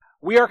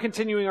We are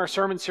continuing our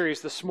sermon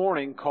series this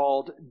morning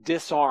called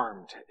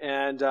Disarmed.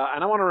 And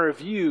I want to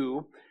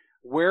review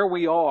where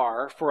we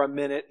are for a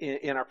minute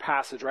in our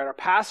passage, right? Our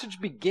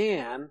passage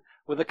began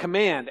with a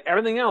command.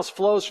 Everything else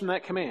flows from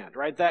that command,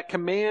 right? That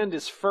command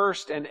is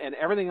first and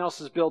everything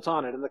else is built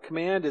on it. And the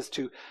command is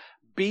to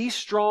be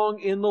strong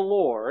in the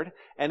Lord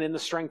and in the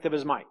strength of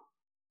His might,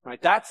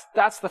 right?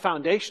 That's the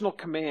foundational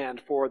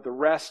command for the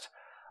rest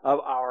of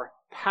our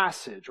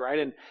passage,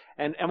 right?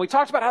 And we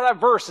talked about how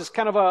that verse is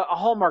kind of a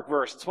hallmark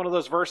verse. It's one of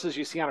those verses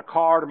you see on a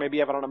card or maybe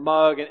you have it on a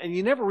mug, and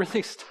you never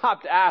really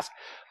stop to ask,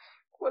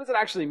 what does it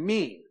actually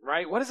mean,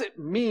 right? What does it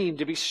mean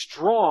to be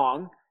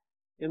strong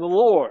in the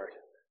Lord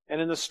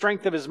and in the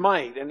strength of His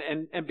might?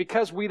 And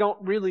because we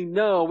don't really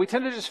know, we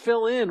tend to just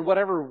fill in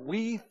whatever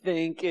we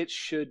think it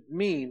should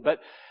mean.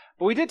 But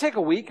we did take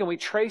a week and we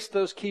traced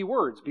those key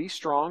words, be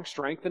strong,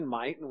 strength, and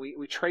might, and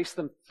we traced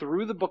them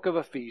through the book of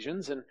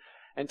Ephesians and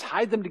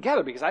tied them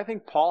together, because I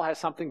think Paul has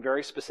something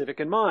very specific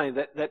in mind,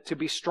 that to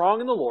be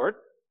strong in the Lord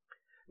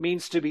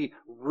means to be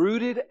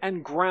rooted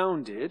and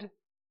grounded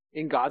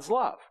in God's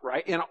love,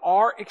 right? In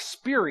our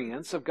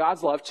experience of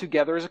God's love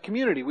together as a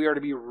community, we are to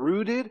be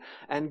rooted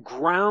and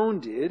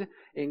grounded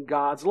in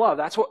God's love.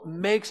 That's what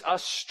makes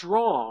us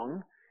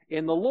strong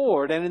in the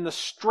Lord. And in the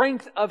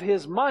strength of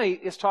His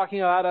might is talking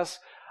about us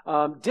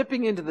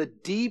dipping into the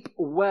deep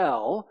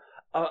well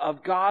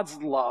of God's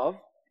love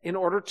in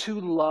order to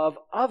love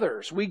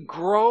others. We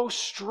grow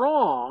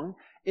strong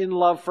in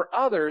love for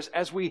others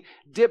as we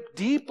dip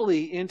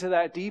deeply into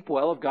that deep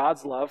well of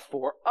God's love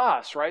for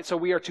us, right? So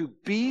we are to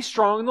be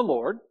strong in the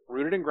Lord,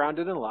 rooted and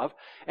grounded in love,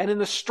 and in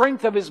the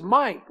strength of His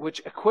might,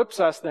 which equips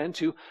us then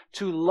to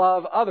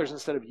love others.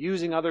 Instead of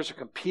using others or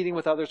competing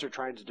with others or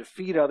trying to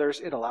defeat others,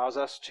 it allows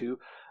us to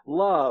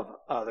love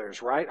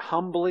others, right?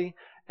 Humbly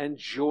and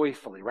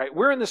joyfully, right?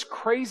 We're in this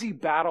crazy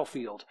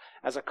battlefield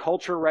as a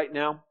culture right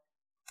now.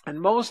 And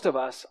most of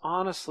us,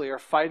 honestly, are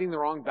fighting the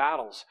wrong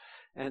battles.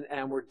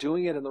 And we're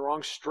doing it in the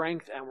wrong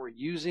strength, and we're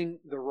using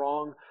the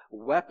wrong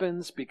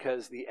weapons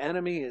because the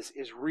enemy is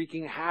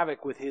wreaking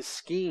havoc with his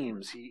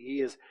schemes.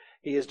 He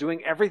is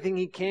doing everything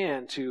he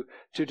can to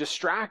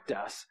distract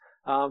us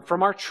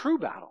from our true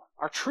battle.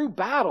 Our true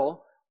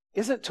battle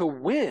isn't to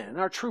win.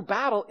 Our true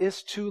battle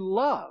is to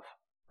love,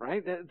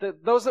 right?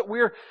 Those that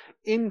we're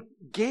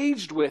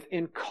engaged with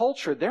in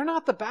culture, they're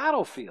not the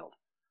battlefield.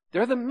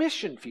 They're the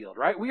mission field,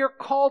 right? We are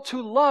called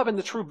to love, and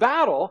the true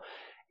battle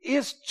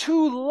is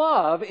to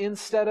love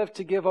instead of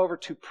to give over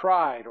to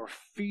pride or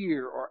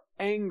fear or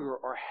anger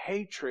or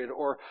hatred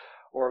or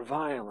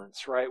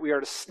violence, right? We are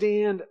to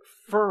stand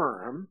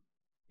firm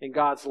in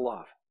God's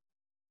love,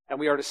 and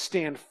we are to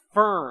stand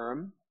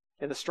firm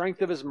in the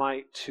strength of His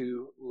might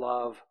to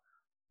love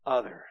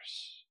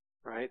others,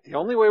 right? The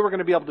only way we're going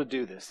to be able to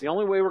do this, the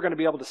only way we're going to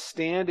be able to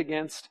stand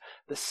against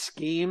the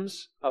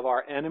schemes of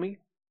our enemy,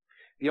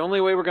 the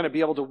only way we're going to be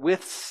able to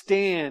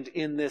withstand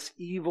in this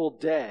evil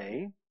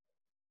day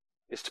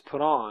is to put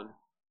on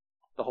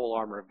the whole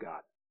armor of God,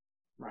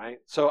 right?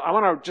 So I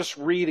want to just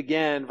read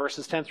again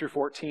verses 10 through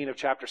 14 of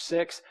chapter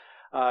 6,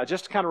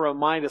 just to kind of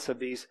remind us of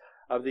these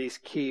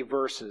key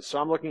verses. So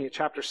I'm looking at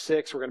chapter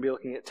 6. We're going to be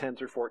looking at 10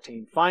 through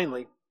 14.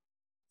 Finally,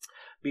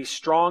 be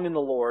strong in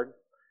the Lord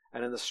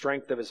and in the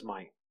strength of His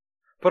might.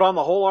 Put on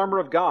the whole armor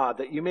of God,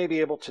 that you may be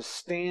able to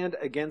stand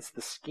against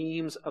the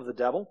schemes of the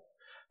devil.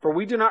 For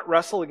we do not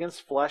wrestle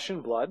against flesh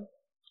and blood,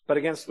 but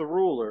against the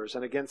rulers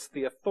and against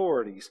the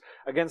authorities,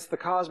 against the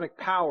cosmic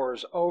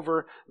powers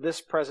over this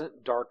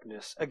present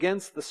darkness,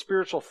 against the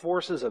spiritual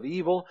forces of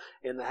evil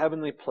in the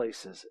heavenly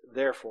places.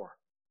 Therefore,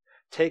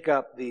 take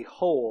up the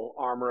whole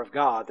armor of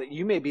God, that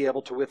you may be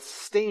able to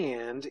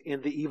withstand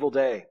in the evil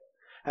day.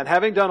 And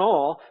having done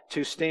all,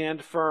 to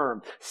stand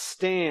firm.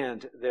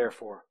 Stand,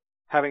 therefore,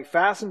 having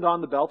fastened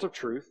on the belt of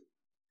truth,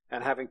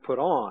 and having put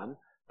on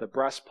the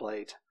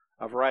breastplate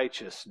of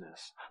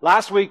righteousness.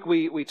 Last week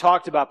we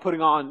talked about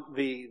putting on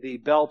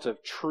the belt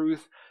of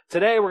truth.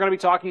 Today we're going to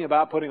be talking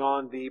about putting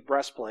on the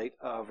breastplate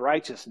of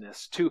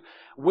righteousness to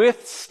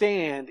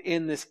withstand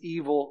in this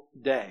evil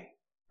day.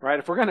 Right?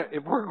 If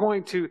we're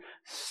going to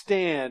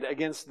stand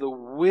against the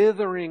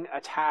withering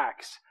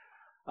attacks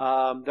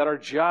that are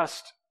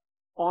just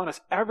on us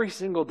every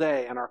single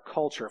day in our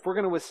culture, if we're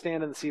going to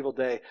withstand in this evil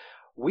day,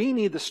 we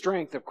need the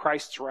strength of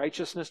Christ's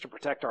righteousness to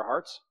protect our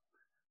hearts,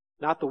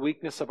 not the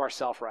weakness of our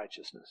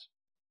self-righteousness.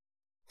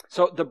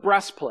 So the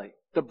breastplate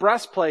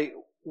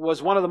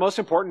was one of the most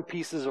important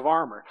pieces of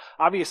armor.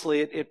 Obviously,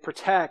 it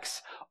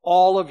protects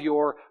all of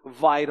your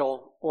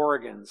vital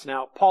organs.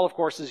 Now, Paul, of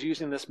course, is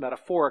using this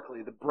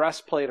metaphorically, the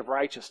breastplate of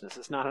righteousness.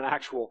 It's not an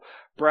actual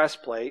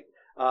breastplate.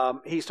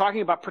 He's talking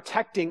about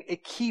protecting a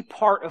key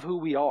part of who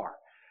we are,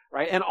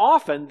 right? And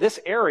often, this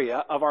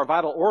area of our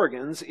vital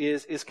organs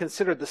is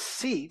considered the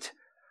seat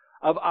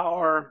of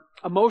our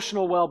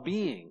emotional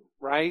well-being,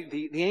 right?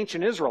 The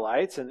ancient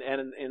Israelites, and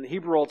in the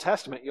Hebrew Old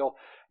Testament,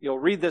 you'll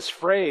read this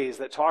phrase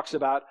that talks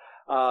about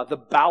the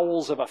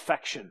bowels of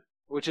affection,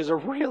 which is a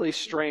really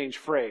strange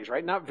phrase,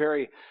 right? Not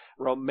very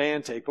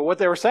romantic, but what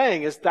they were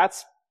saying is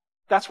that's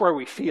where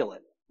we feel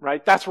it,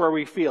 right? That's where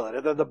we feel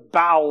it, the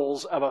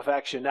bowels of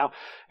affection. Now,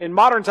 in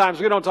modern times,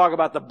 we don't talk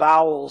about the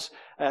bowels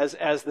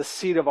as the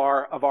seat of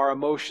our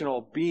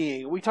emotional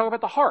being. We talk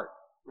about the heart,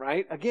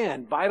 right?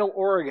 Again, vital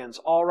organs,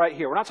 all right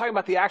here. We're not talking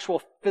about the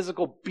actual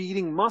physical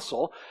beating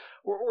muscle.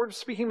 We're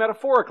speaking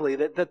metaphorically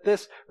that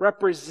this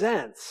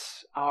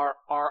represents our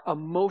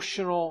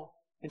emotional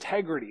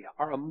integrity,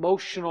 our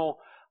emotional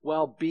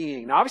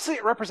well-being. Now, obviously,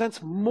 it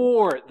represents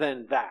more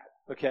than that.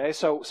 Okay,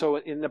 so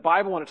in the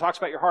Bible, when it talks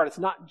about your heart, it's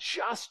not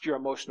just your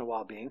emotional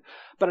well-being,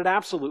 but it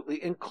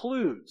absolutely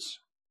includes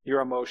your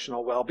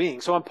emotional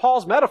well-being. So in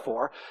Paul's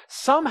metaphor,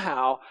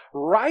 somehow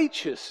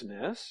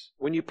righteousness,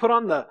 when you put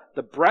on the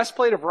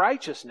breastplate of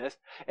righteousness,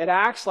 it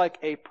acts like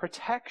a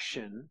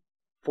protection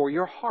for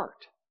your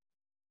heart.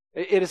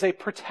 It is a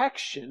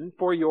protection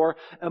for your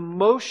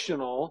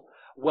emotional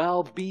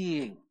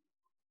well-being.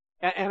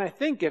 And I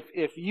think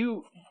if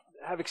you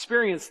have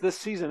experienced this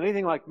season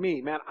anything like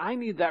me, man, I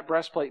need that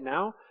breastplate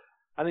now,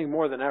 I think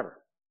more than ever.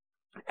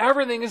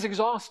 Everything is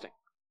exhausting.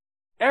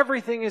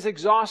 Everything is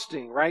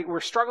exhausting, right?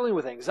 We're struggling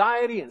with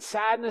anxiety and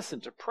sadness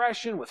and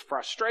depression, with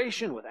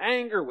frustration, with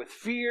anger, with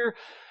fear.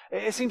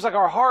 It seems like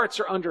our hearts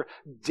are under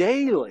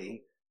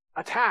daily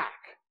attack,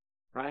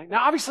 right?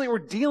 Now, obviously, we're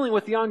dealing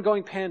with the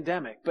ongoing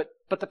pandemic, but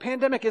the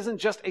pandemic isn't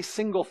just a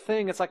single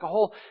thing. It's like a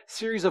whole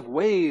series of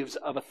waves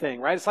of a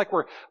thing, right? It's like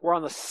we're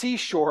on the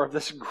seashore of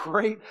this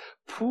great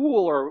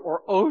pool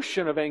or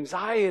ocean of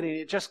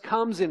anxiety. It just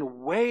comes in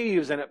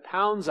waves and it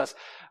pounds us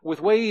with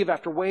wave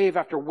after wave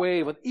after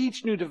wave, with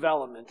each new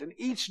development and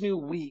each new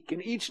week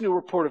and each new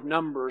report of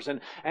numbers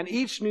and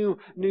each new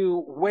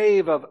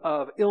wave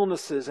of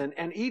illnesses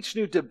and each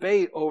new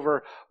debate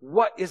over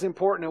what is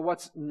important and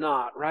what's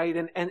not, right?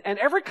 And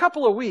every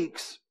couple of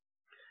weeks,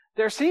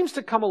 there seems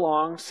to come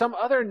along some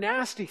other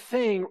nasty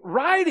thing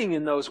riding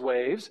in those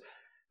waves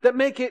that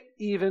make it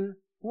even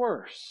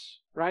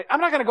worse, right?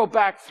 I'm not going to go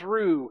back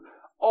through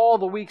all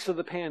the weeks of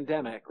the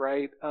pandemic,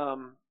 right?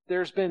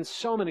 There's been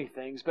so many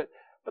things, but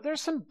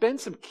there's been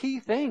some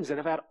key things that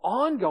have had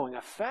ongoing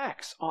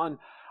effects on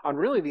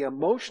really the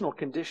emotional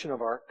condition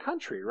of our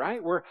country,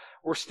 right?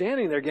 We're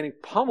standing there getting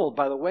pummeled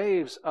by the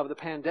waves of the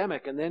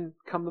pandemic, and then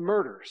come the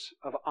murders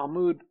of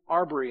Ahmaud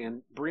Arbery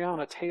and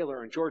Breonna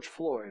Taylor and George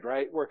Floyd,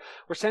 right? We're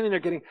standing there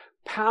getting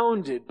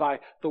pounded by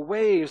the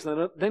waves,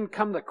 and then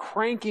come the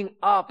cranking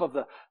up of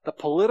the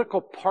political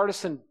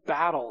partisan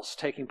battles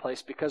taking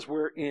place because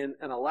we're in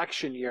an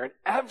election year, and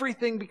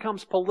everything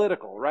becomes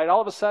political, right? All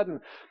of a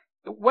sudden,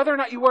 whether or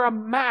not you wear a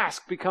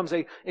mask becomes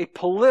a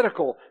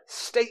political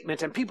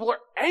statement, and people are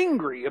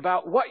angry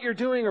about what you're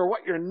doing or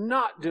what you're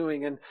not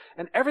doing, and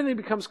everything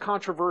becomes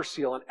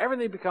controversial, and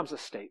everything becomes a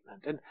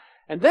statement.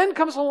 And then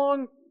comes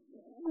along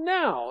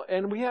now,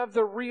 and we have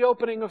the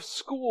reopening of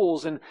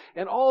schools and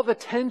all the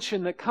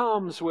tension that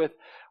comes with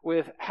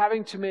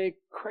having to make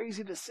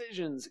crazy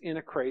decisions in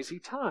a crazy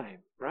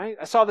time, right?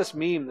 I saw this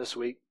meme this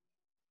week,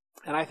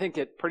 and I think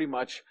it pretty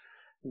much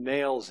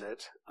nails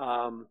it.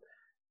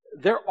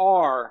 There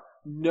are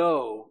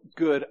no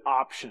good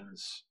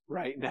options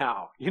right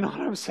now. You know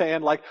what I'm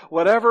saying? Like,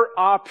 whatever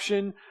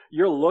option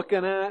you're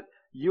looking at,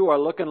 you are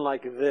looking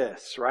like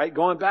this, right?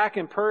 Going back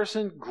in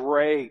person,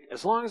 great.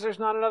 As long as there's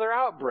not another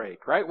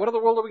outbreak, right? What in the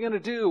world are we going to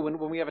do when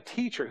we have a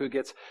teacher who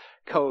gets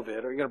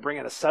COVID? Are you going to bring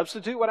in a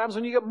substitute? What happens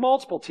when you get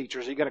multiple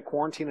teachers? Are you going to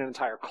quarantine an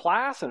entire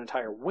class, an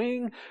entire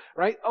wing,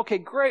 right? Okay,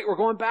 great. We're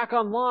going back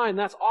online.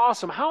 That's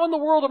awesome. How in the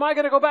world am I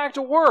going to go back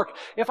to work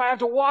if I have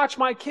to watch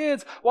my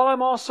kids while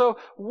I'm also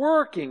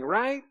working,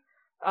 right?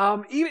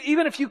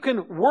 Even if you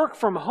can work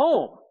from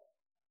home,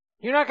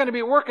 you're not going to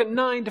be working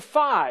 9 to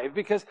 5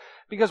 because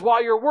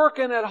while you're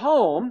working at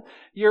home,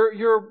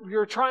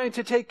 you're trying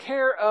to take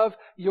care of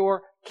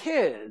your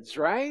kids,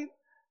 right?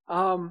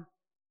 I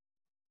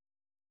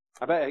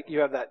bet you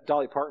have that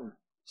Dolly Parton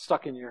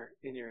stuck in your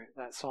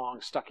that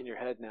song stuck in your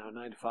head now,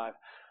 9 to 5.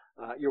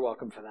 You're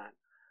welcome for that.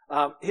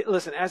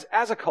 Listen,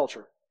 as a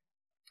culture,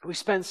 we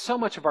spend so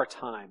much of our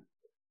time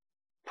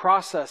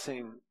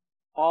processing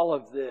all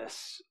of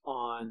this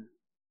on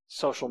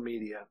social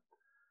media,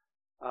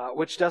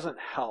 which doesn't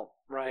help,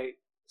 right?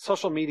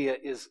 Social media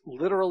is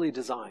literally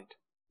designed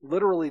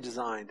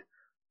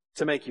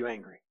to make you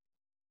angry.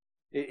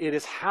 It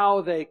is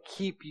how they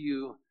keep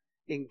you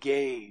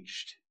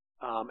engaged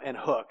and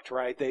hooked,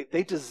 right?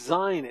 They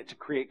design it to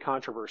create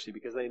controversy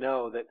because they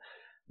know that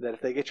if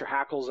they get your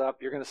hackles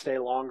up, you're going to stay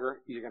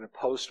longer, you're going to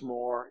post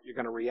more, you're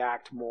going to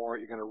react more,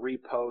 you're going to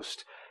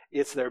repost.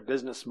 It's their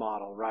business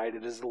model, right?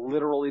 It is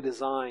literally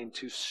designed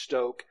to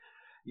stoke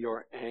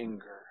your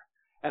anger.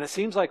 And it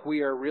seems like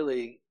we are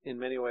really, in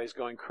many ways,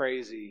 going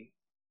crazy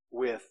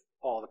with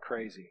all the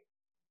crazy.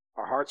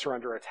 Our hearts are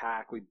under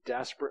attack. We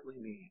desperately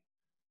need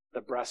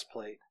the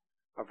breastplate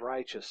of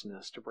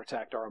righteousness to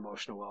protect our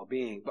emotional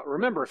well-being. But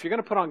remember, if you're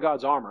going to put on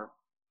God's armor,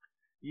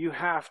 you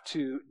have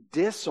to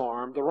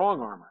disarm the wrong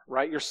armor,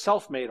 right? Your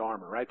self-made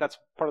armor, right? That's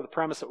part of the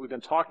premise that we've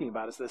been talking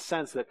about, is the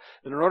sense that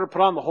in order to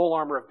put on the whole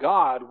armor of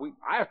God,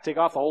 I have to take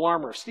off the whole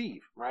armor of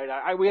Steve,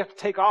 right? We have to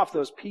take off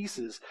those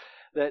pieces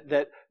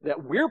that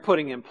we're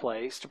putting in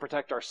place to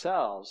protect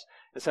ourselves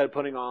instead of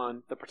putting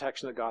on the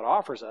protection that God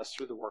offers us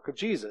through the work of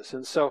Jesus.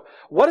 And so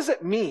what does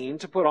it mean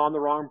to put on the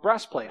wrong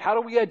breastplate? How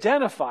do we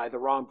identify the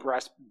wrong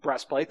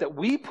breastplate that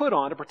we put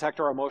on to protect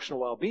our emotional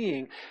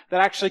well-being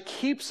that actually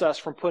keeps us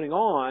from putting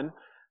on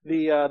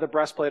the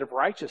breastplate of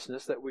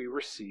righteousness that we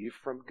receive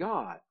from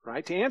God,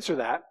 right? To answer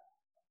that,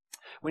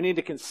 we need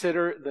to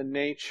consider the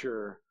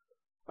nature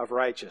of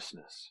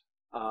righteousness.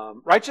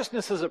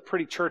 Righteousness is a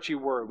pretty churchy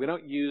word. We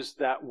don't use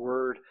that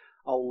word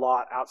a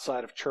lot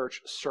outside of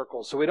church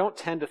circles, so we don't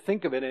tend to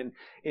think of it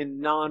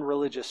in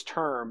non-religious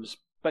terms.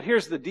 But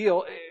here's the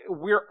deal.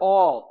 We're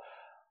all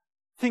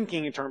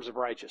thinking in terms of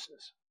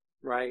righteousness,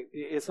 right?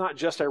 It's not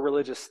just a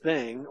religious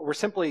thing. We're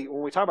simply,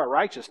 when we talk about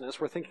righteousness,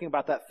 we're thinking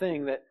about that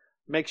thing that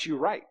makes you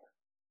right.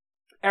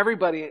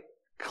 Everybody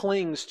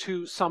clings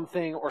to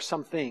something or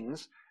some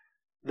things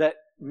that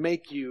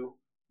make you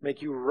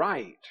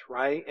right,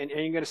 right? And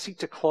you're going to seek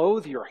to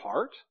clothe your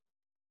heart,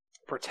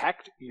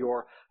 protect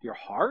your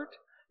heart,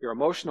 your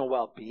emotional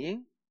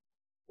well-being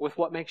with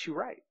what makes you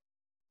right.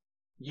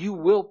 You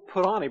will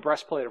put on a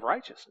breastplate of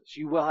righteousness.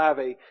 You will have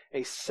a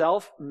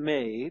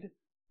self-made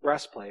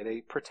breastplate,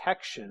 a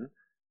protection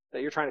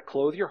that you're trying to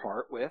clothe your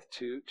heart with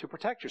to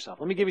protect yourself.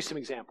 Let me give you some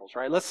examples,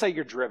 right? Let's say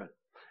you're driven.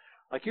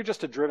 Like you're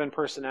just a driven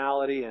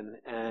personality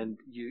and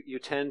you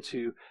tend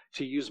to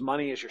use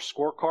money as your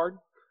scorecard.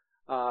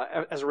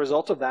 As a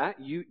result of that,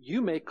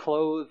 you may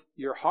clothe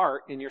your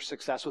heart in your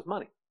success with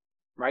money,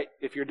 right?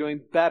 If you're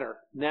doing better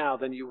now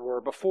than you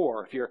were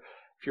before, if you're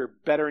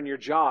better in your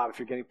job, if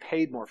you're getting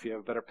paid more, if you have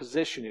a better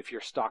position, if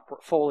your stock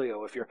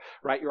portfolio, if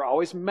you're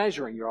always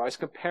measuring, you're always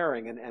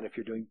comparing, and if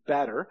you're doing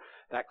better,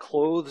 that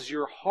clothes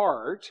your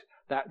heart.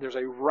 That there's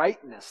a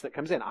rightness that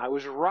comes in. I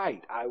was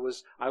right.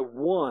 I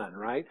won,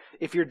 right?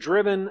 If you're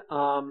driven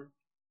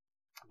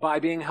by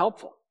being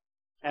helpful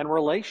and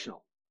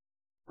relational,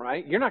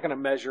 right? You're not going to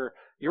measure,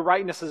 your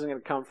rightness isn't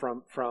going to come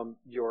from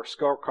your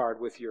scorecard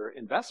with your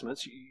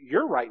investments.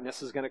 Your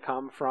rightness is going to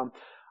come from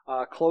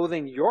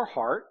clothing your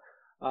heart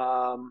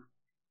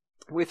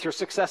with your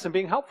success and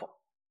being helpful,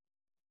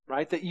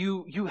 right? That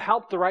you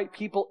help the right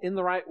people in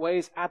the right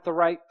ways at the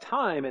right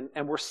time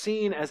and were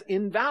seen as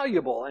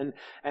invaluable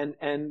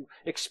and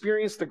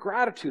experience the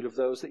gratitude of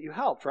those that you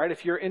helped, right?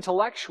 If you're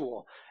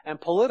intellectual and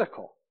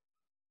political,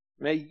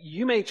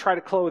 you may try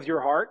to clothe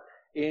your heart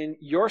in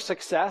your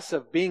success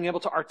of being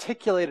able to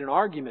articulate an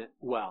argument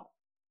well,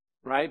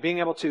 right? Being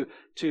able to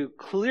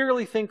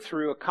clearly think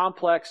through a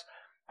complex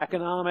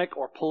economic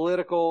or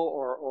political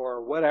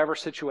or whatever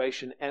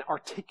situation and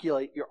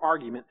articulate your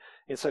argument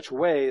in such a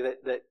way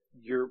that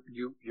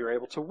you're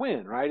able to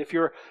win, right? If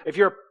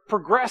you're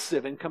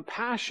progressive and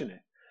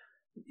compassionate,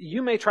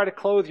 you may try to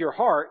clothe your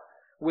heart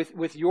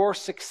with your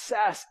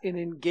success in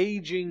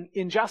engaging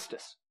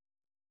injustice,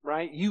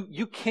 right?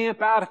 You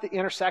camp out at the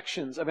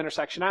intersections of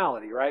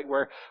intersectionality, right?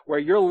 Where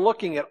you're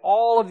looking at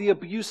all of the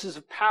abuses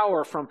of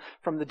power from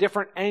the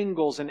different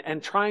angles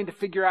and trying to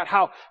figure out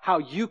how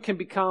you can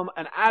become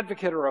an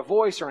advocate or a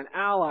voice or an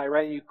ally,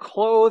 right? And you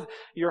clothe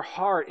your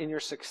heart in your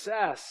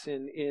success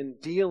in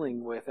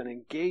dealing with and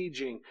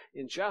engaging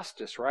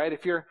injustice, right?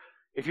 If you're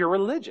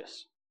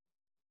religious,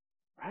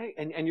 right?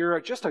 And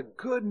you're just a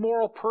good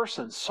moral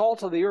person,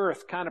 salt of the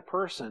earth kind of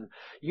person,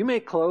 you may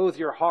clothe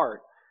your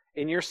heart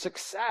in your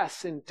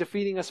success in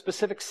defeating a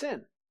specific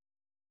sin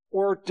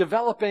or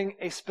developing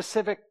a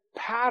specific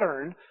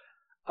pattern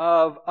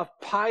of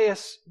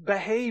pious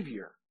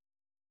behavior,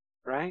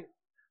 right?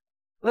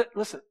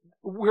 Listen,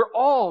 we're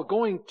all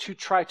going to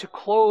try to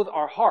clothe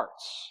our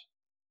hearts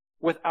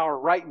with our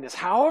rightness,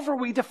 however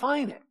we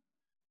define it,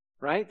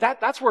 right?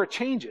 That's where it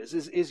changes,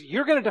 is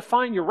you're going to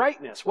define your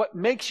rightness, what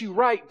makes you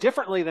right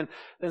differently than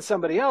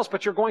somebody else,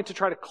 but you're going to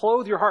try to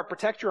clothe your heart,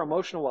 protect your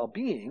emotional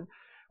well-being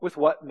with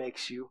what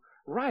makes you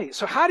right.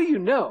 So how do you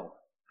know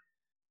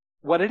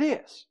what it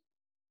is?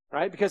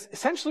 Right? Because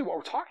essentially what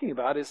we're talking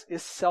about is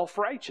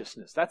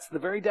self-righteousness. That's the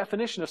very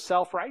definition of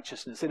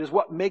self-righteousness. It is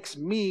what makes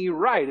me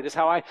right. It is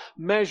how I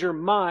measure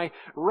my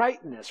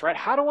rightness, right?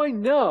 How do I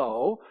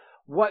know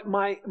what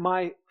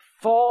my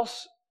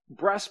false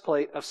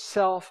breastplate of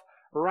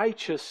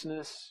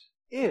self-righteousness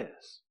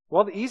is?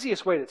 Well, the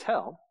easiest way to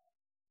tell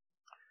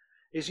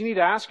is you need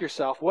to ask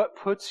yourself, what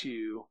puts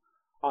you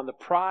on the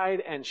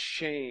pride and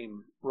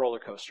shame roller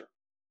coaster?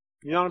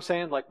 You know what I'm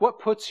saying? Like, what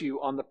puts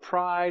you on the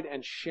pride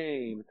and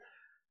shame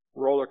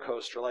roller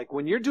coaster? Like,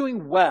 when you're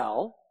doing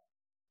well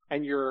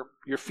and you're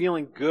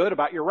feeling good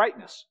about your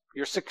rightness,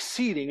 you're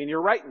succeeding in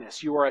your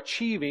rightness, you are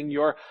achieving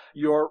your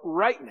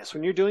rightness.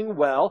 When you're doing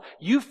well,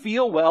 you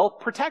feel well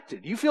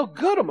protected. You feel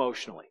good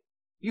emotionally.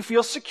 You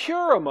feel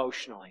secure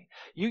emotionally.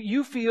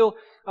 You feel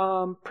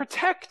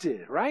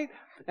protected, right?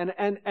 And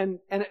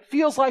it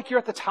feels like you're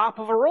at the top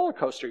of a roller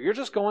coaster. You're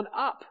just going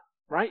up.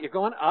 Right? You're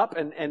going up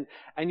and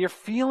you're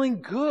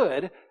feeling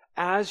good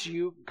as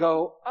you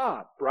go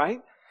up,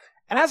 right?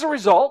 And as a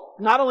result,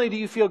 not only do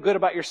you feel good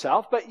about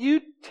yourself, but you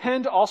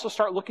tend to also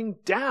start looking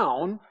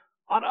down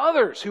on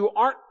others who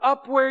aren't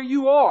up where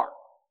you are,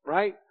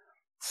 right?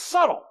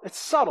 subtle. It's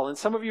subtle. And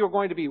some of you are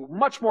going to be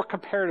much more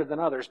comparative than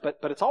others, but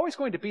it's always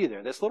going to be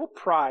there. This little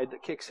pride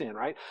that kicks in,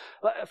 right?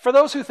 For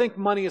those who think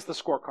money is the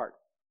scorecard,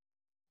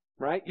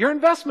 right? Your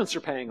investments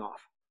are paying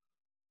off.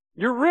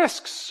 Your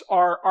risks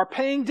are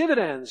paying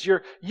dividends.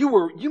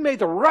 You made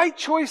the right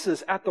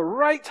choices at the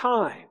right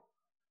time.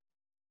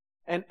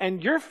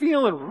 And you're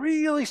feeling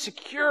really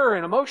secure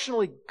and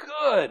emotionally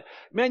good.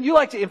 Man,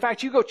 in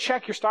fact, you go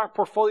check your stock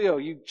portfolio,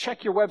 you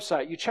check your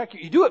website,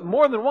 you do it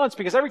more than once,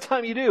 because every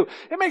time you do,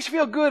 it makes you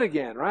feel good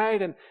again, right?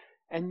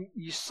 And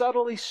you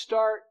subtly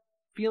start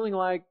feeling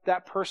like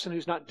that person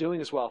who's not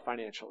doing as well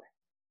financially.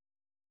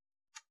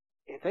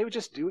 If they would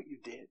just do what you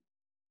did,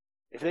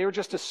 if they were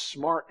just as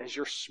smart as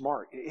you're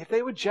smart, if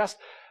they would just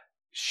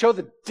show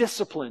the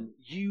discipline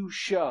you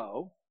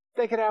show,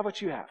 they could have what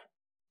you have.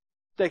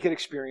 They could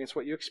experience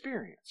what you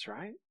experience,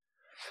 right?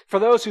 For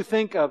those who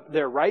think of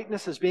their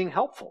rightness as being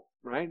helpful,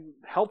 right?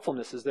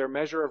 Helpfulness is their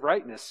measure of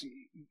rightness.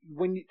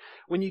 When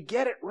you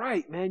get it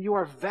right, man, you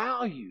are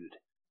valued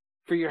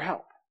for your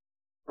help,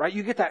 right?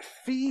 You get that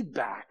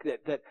feedback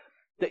that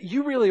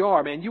you really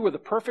are, man. You were the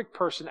perfect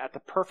person at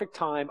the perfect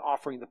time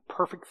offering the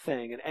perfect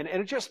thing. And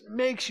it just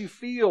makes you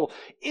feel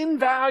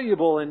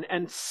invaluable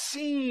and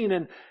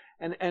seen.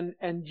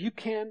 And you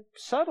can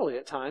subtly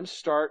at times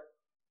start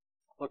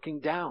looking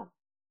down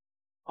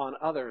on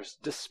others,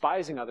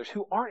 despising others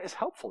who aren't as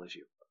helpful as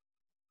you,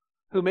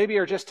 who maybe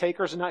are just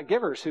takers and not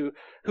givers, who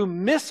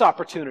miss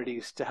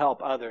opportunities to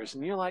help others.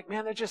 And you're like,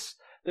 man,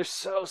 they're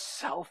so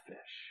selfish,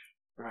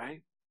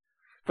 right?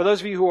 For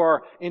those of you who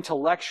are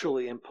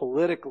intellectually and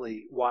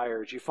politically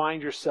wired, you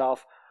find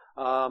yourself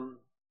kind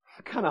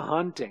of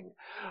hunting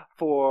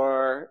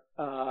for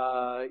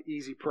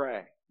easy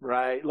prey,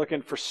 right?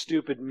 Looking for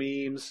stupid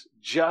memes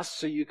just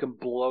so you can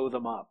blow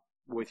them up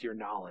with your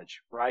knowledge,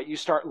 right? You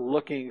start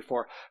looking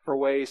for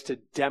ways to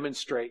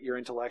demonstrate your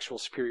intellectual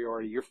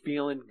superiority. You're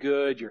feeling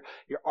good. Your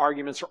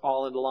arguments are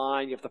all in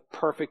line. You have the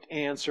perfect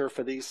answer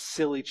for these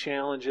silly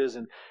challenges,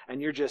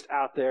 and you're just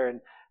out there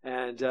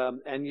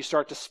and you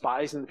start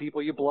despising the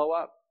people you blow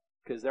up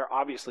because they're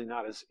obviously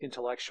not as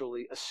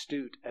intellectually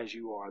astute as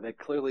you are. They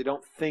clearly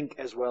don't think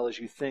as well as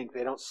you think.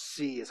 They don't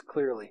see as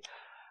clearly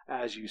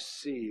as you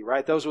see,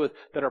 right? Those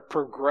that are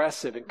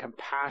progressive and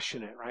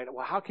compassionate, right?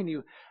 Well, how can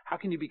you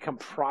become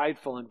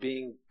prideful in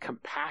being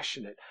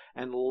compassionate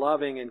and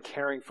loving and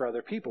caring for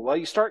other people? Well,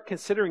 you start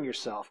considering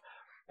yourself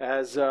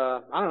as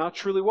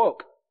truly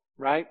woke,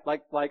 right?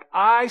 Like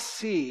I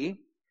see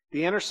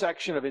the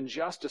intersection of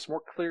injustice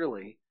more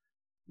clearly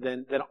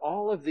than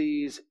all of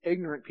these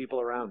ignorant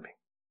people around me,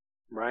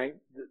 right?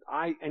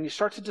 And you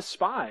start to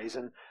despise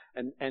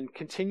and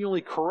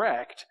continually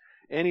correct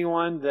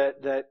anyone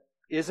that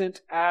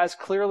isn't as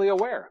clearly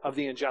aware of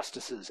the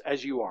injustices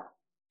as you are.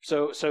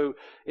 So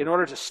in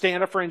order to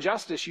stand up for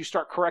injustice, you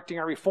start correcting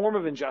every form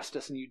of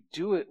injustice, and you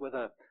do it with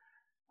a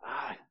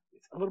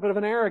little bit of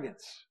an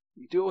arrogance.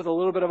 You do it with a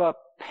little bit of a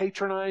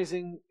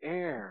patronizing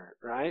air,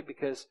 right?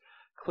 Because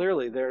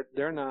clearly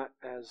they're not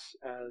as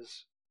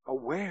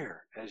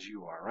aware as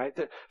you are, right?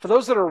 For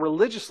those that are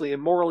religiously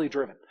and morally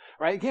driven,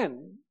 right?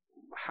 Again,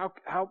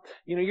 how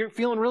you're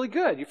feeling really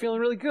good. You're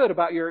feeling really good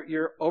about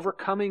your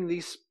overcoming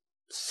these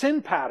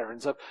sin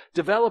patterns of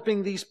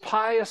developing these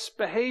pious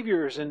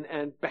behaviors and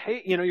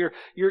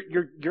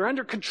you're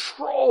under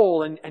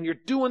control and you're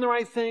doing the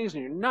right things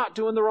and you're not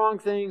doing the wrong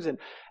things and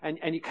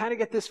you kind of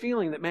get this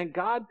feeling that, man,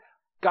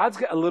 God's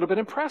a little bit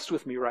impressed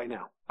with me right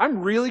now.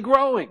 I'm really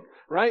growing,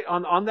 right?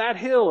 On that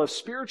hill of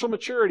spiritual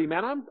maturity,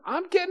 man.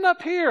 I'm getting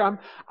up here.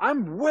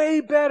 I'm way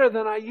better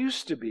than I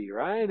used to be,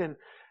 right?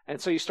 And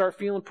so you start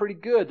feeling pretty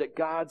good that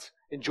God's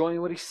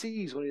enjoying what he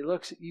sees when he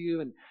looks at you.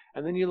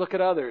 And then you look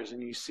at others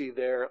and you see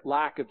their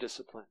lack of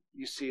discipline.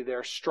 You see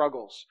their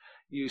struggles.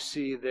 You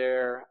see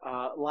their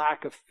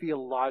lack of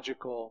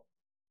theological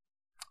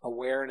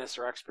awareness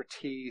or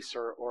expertise,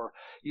 or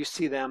you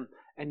see them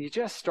and you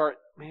just start,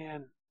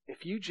 man,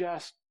 if you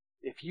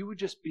would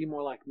just be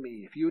more like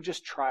me, if you would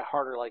just try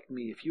harder like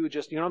me, if you would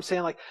just, you know what I'm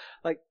saying?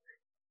 Like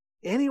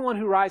anyone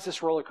who rides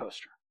this roller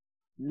coaster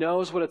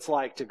knows what it's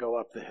like to go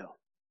up the hill.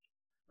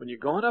 When you're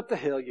going up the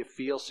hill, you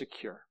feel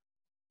secure.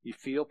 You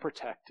feel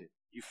protected.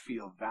 You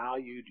feel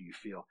valued.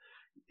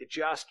 It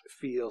just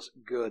feels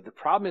good. The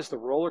problem is the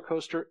roller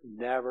coaster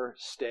never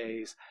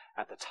stays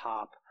at the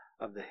top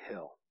of the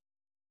hill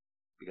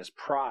because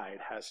pride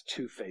has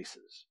two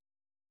faces.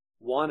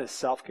 One is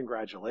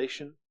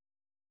self-congratulation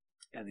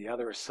and the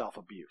other is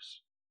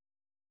self-abuse,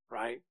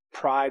 right?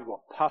 Pride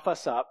will puff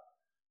us up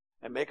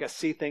and make us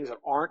see things that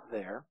aren't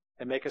there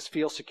and make us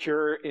feel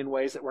secure in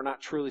ways that we're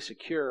not truly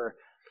secure.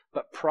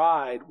 But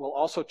pride will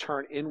also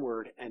turn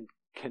inward and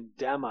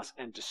condemn us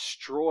and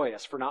destroy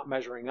us for not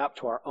measuring up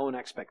to our own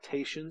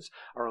expectations,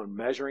 our own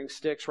measuring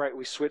sticks, right?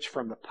 We switch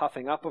from the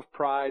puffing up of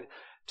pride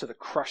to the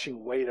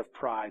crushing weight of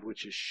pride,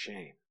 which is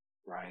shame,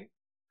 right?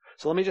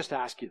 So let me just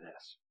ask you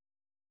this.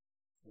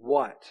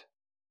 What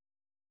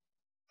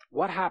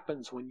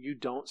happens when you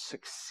don't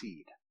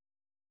succeed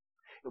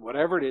in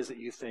whatever it is that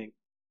you think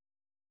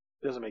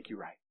doesn't make you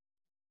right?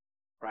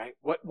 right?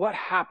 What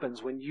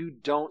happens when you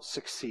don't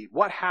succeed?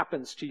 What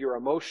happens to your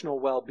emotional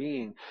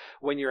well-being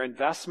when your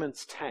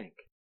investments tank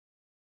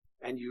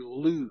and you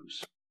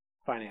lose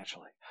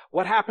financially?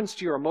 What happens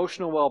to your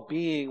emotional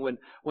well-being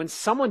when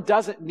someone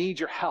doesn't need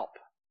your help?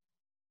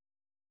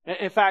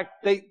 In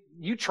fact,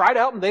 you try to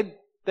help them,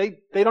 they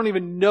don't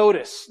even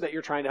notice that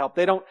you're trying to help.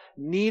 They don't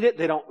need it,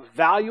 they don't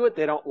value it,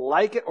 they don't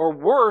like it, or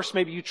worse,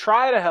 maybe you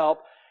try to help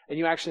and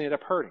you actually end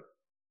up hurting.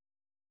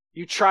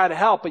 You try to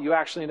help, but you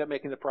actually end up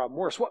making the problem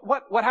worse.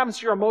 What happens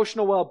to your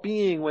emotional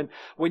well-being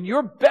when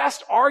your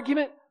best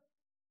argument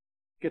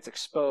gets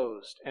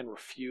exposed and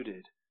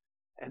refuted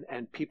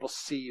and people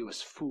see you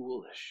as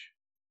foolish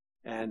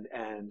and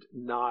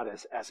not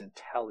as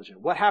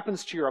intelligent? What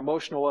happens to your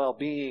emotional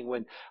well-being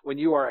when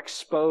you are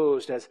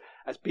exposed as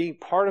being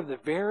part of the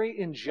very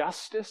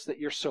injustice that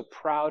you're so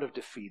proud of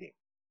defeating?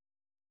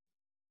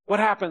 What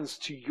happens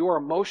to your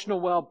emotional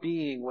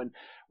well-being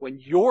when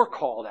you're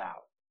called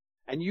out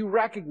and you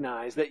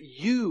recognize that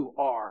you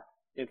are,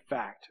 in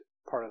fact,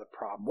 part of the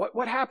problem?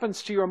 What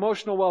happens to your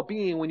emotional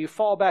well-being when you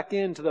fall back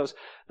into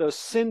those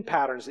sin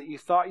patterns that you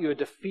thought you had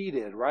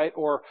defeated, right?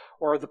 Or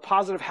the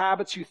positive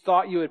habits you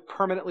thought you had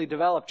permanently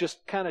developed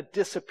just kind of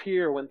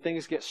disappear when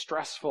things get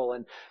stressful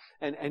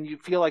and you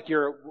feel like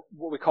you're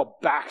what we call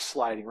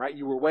backsliding, right?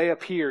 You were way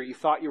up here, you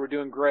thought you were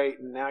doing great,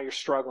 and now you're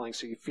struggling,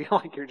 so you feel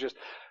like you're just...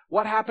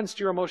 What happens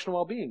to your emotional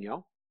well-being,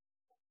 yo?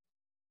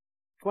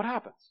 What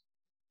happens?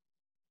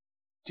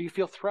 Do you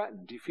feel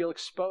threatened? Do you feel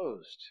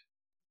exposed?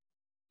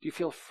 Do you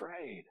feel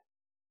afraid?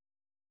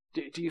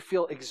 Do you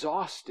feel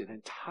exhausted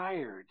and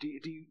tired? Do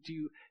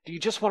you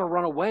just want to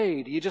run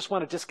away? Do you just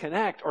want to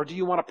disconnect? Or do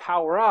you want to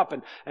power up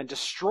and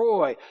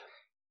destroy?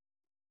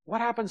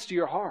 What happens to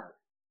your heart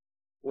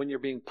when you're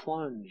being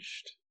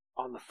plunged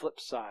on the flip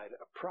side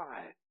of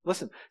pride?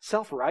 Listen,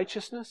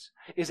 self-righteousness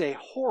is a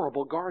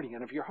horrible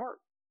guardian of your heart.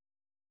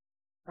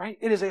 Right?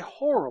 It is a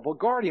horrible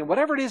guardian.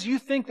 Whatever it is you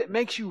think that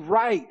makes you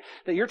right,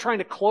 that you're trying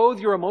to clothe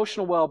your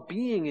emotional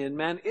well-being in,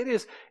 man, it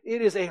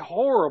is a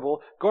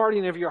horrible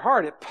guardian of your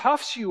heart. It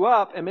puffs you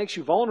up and makes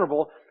you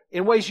vulnerable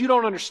in ways you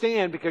don't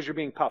understand because you're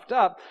being puffed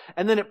up.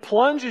 And then it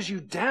plunges you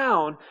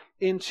down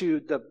into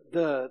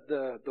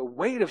the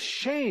weight of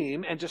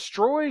shame and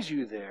destroys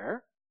you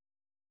there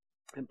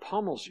and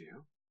pummels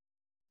you.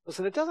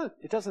 Listen,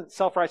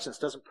 self-righteousness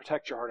doesn't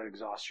protect your heart, it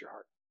exhausts your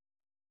heart.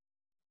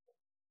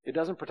 It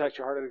doesn't protect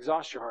your heart, it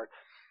exhausts your heart.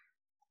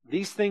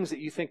 These things that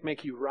you think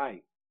make you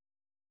right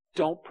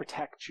don't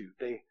protect you.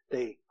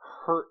 They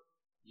hurt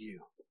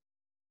you.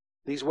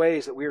 These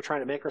ways that we are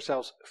trying to make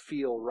ourselves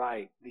feel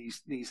right,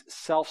 these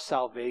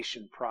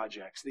self-salvation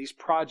projects, these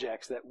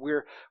projects that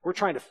we're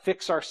trying to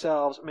fix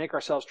ourselves, make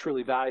ourselves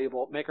truly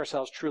valuable, make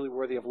ourselves truly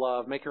worthy of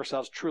love, make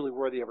ourselves truly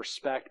worthy of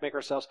respect, make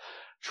ourselves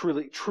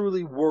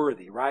truly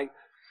worthy, right?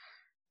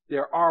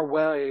 There are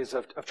ways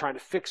of trying to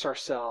fix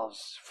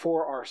ourselves,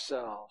 for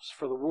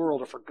the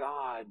world, or for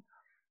God.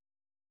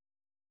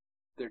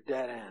 They're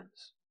dead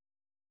ends.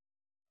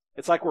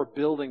 It's like we're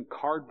building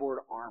cardboard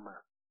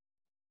armor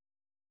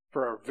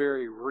for a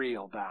very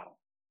real battle.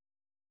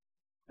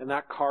 And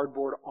that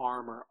cardboard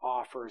armor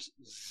offers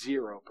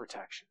zero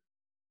protection.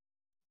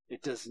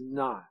 It does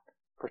not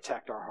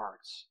protect our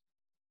hearts.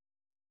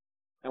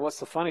 And what's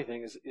the funny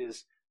thing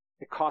is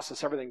it costs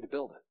us everything to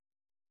build it.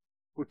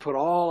 We put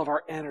all of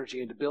our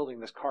energy into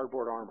building this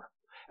cardboard armor.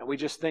 And we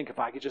just think, if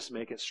I could just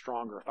make it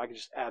stronger, if I could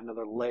just add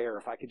another layer,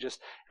 if I could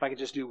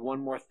just do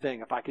one more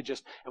thing,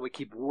 and we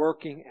keep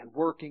working and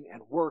working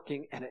and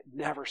working, and it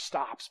never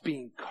stops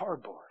being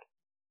cardboard.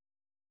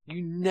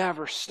 You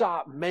never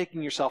stop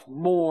making yourself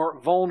more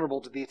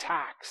vulnerable to the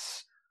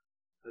attacks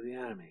of the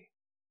enemy.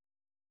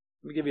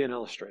 Let me give you an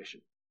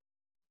illustration.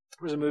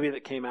 There was a movie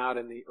that came out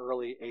in the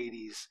early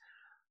 80s.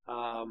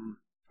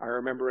 I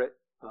remember it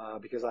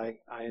because I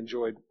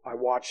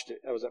watched it.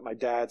 I was at my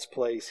dad's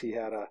place. He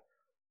had a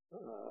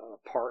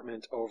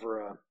apartment over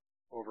a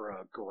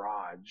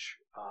garage,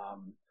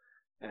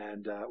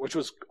 and which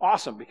was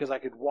awesome because I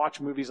could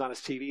watch movies on his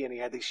TV, and he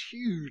had these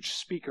huge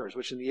speakers,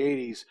 which in the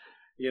 80s,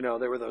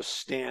 there were those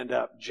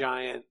stand-up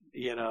giant,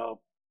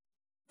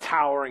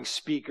 towering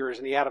speakers,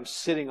 and he had them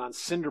sitting on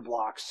cinder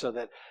blocks so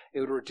that it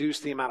would reduce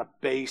the amount of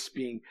bass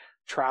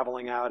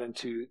traveling out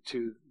into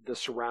the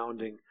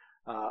surrounding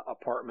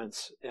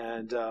apartments.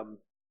 And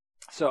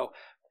so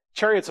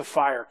Chariots of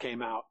Fire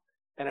came out,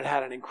 and it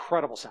had an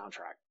incredible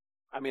soundtrack.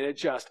 I mean,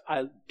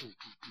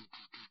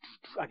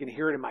 I can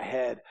hear it in my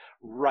head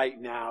right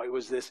now. It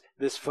was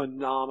this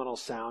phenomenal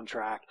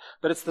soundtrack.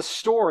 But it's the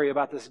story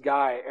about this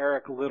guy,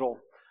 Eric Liddell,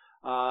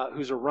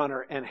 who's a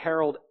runner, and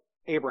Harold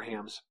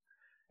Abrahams.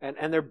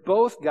 And they're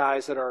both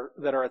guys that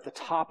are at the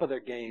top of their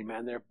game,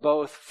 and they're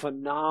both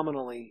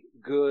phenomenally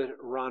good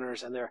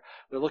runners, and they're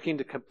looking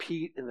to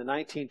compete in the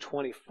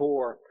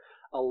 1924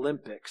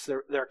 Olympics.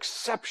 They're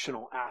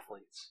exceptional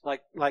athletes,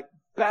 like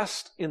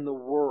best in the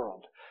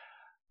world.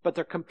 But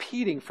they're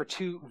competing for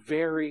two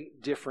very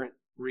different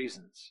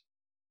reasons.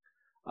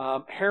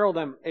 Harold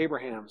M.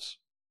 Abrahams,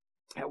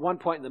 at one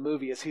point in the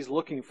movie, as he's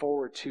looking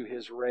forward to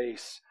his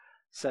race,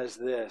 says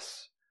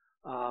this,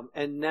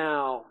 and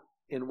now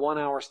in 1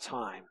 hour's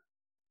time,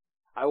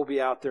 I will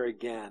be out there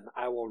again.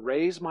 I will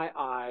raise my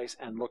eyes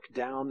and look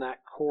down that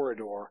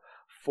corridor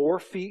 4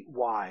 feet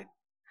wide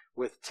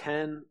with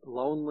 10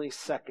 lonely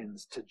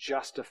seconds to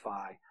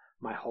justify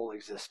my whole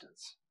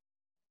existence.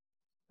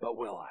 But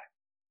will I?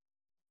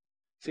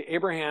 See,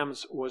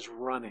 Abraham's was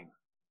running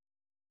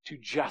to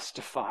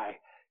justify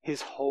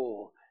his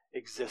whole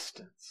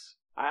existence.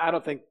 I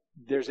don't think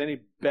there's any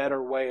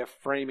better way of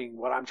framing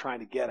what I'm trying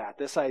to get at.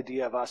 This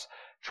idea of us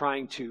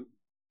trying to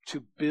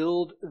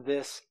build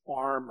this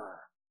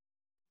armor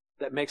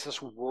that makes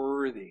us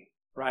worthy,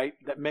 right?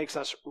 That makes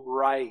us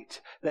right,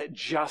 that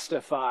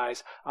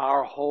justifies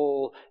our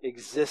whole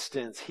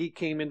existence. He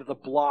came into the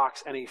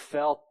blocks and he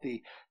felt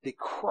the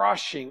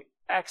crushing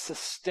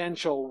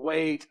existential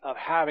weight of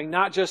having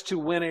not just to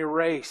win a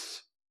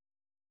race,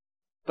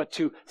 but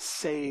to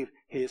save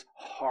his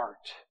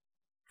heart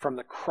from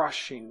the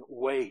crushing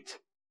weight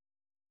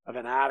of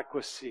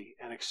inadequacy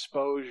and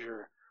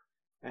exposure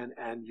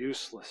and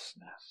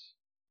uselessness.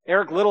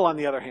 Eric Liddell, on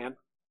the other hand,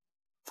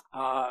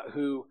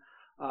 who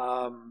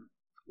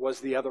was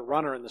the other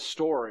runner in the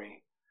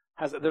story,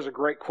 there's a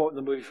great quote in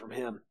the movie from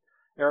him.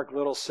 Eric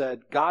Liddell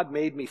said, "God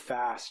made me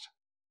fast,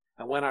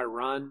 and when I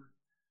run,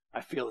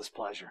 I feel his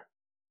pleasure."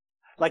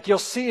 Like you'll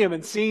see him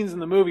in scenes in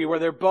the movie where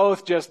they're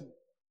both just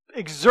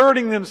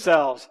exerting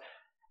themselves,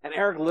 and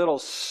Eric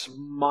Liddell's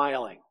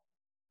smiling,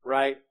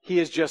 right? He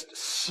is just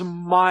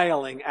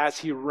smiling as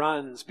he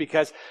runs,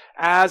 because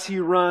as he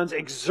runs,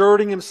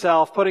 exerting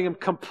himself, putting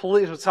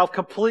himself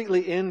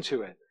completely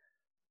into it,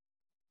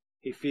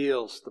 he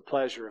feels the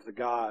pleasure of the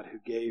God who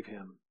gave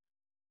him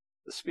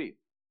the speed.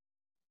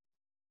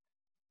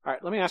 All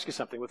right, let me ask you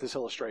something with this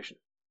illustration.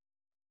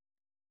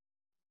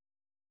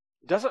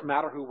 It doesn't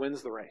matter who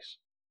wins the race.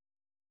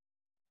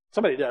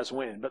 Somebody does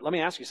win, but let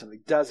me ask you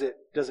something. Does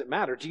it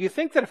matter? Do you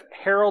think that if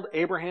Harold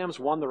Abrahams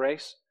won the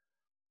race,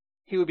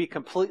 he would be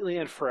completely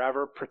and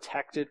forever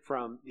protected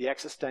from the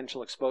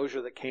existential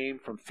exposure that came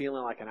from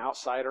feeling like an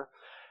outsider,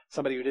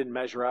 somebody who didn't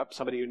measure up,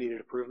 somebody who needed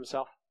to prove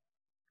himself?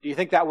 Do you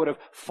think that would have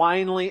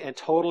finally and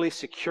totally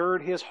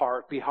secured his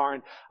heart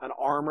behind an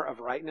armor of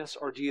rightness?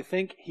 Or do you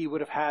think he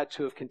would have had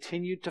to have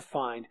continued to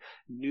find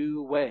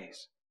new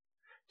ways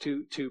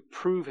to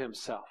prove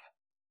himself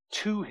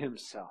to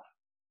himself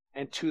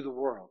and to the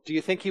world? Do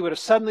you think he would have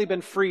suddenly been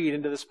freed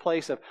into this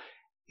place of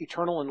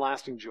eternal and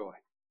lasting joy?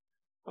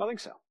 I don't think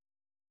so.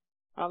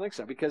 I don't think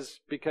so,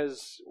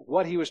 because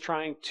what he was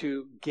trying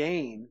to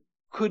gain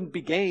couldn't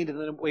be gained in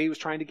the way he was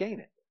trying to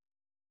gain it.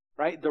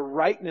 Right? The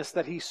rightness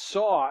that he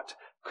sought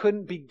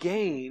couldn't be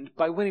gained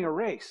by winning a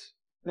race.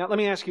 Now, let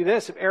me ask you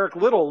this. If Eric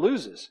Liddell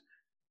loses,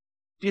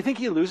 do you think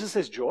he loses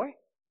his joy?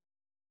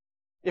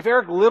 If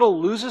Eric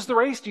Liddell loses the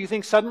race, do you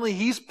think suddenly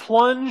he's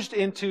plunged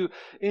into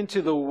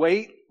the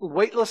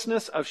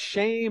weightlessness of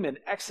shame and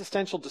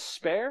existential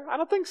despair? I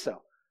don't think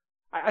so.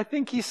 I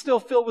think he's still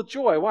filled with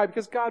joy. Why?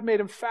 Because God made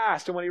him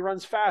fast, and when he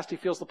runs fast, he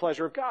feels the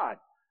pleasure of God.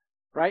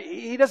 Right?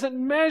 He doesn't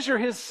measure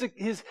his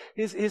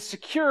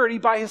security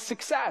by his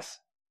success.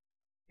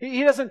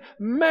 He doesn't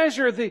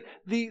measure the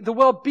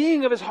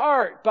well-being of his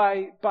heart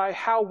by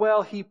how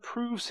well he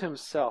proves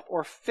himself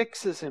or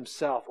fixes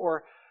himself.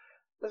 Or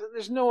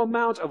there's no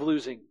amount of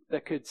losing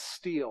that could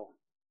steal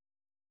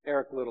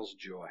Eric Liddell's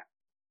joy.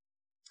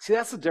 See,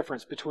 that's the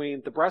difference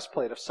between the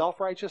breastplate of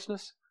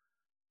self-righteousness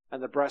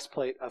and the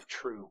breastplate of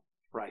true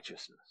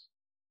righteousness.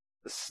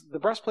 The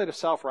breastplate of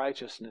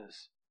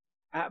self-righteousness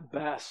at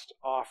best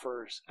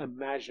offers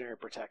imaginary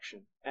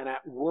protection, and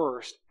at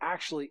worst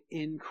actually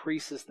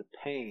increases the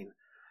pain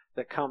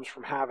that comes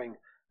from having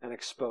an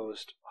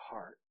exposed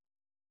heart.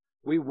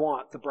 We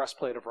want the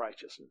breastplate of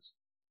righteousness,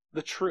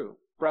 the true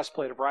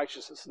breastplate of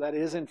righteousness. That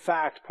is, in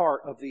fact,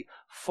 part of the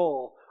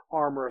full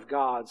armor of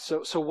God.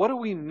 So what do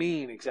we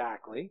mean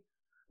exactly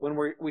when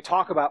we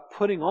talk about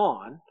putting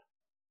on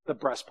the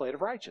breastplate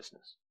of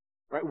righteousness?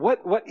 Right?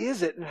 What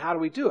is it, and how do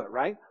we do it,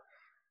 right?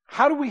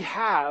 How do we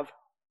have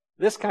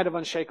this kind of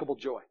unshakable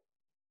joy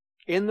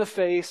in the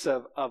face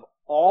of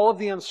all of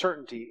the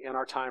uncertainty in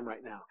our time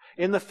right now,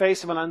 in the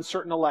face of an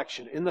uncertain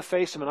election, in the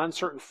face of an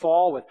uncertain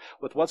fall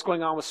with what's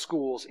going on with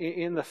schools,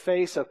 in the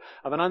face of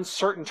an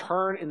uncertain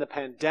turn in the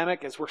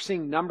pandemic, as we're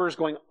seeing numbers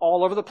going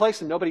all over the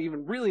place and nobody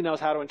even really knows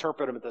how to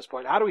interpret them at this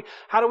point? How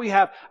do we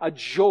have a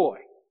joy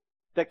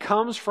that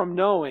comes from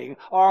knowing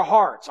our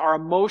hearts, our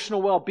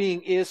emotional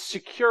well-being is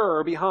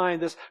secure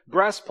behind this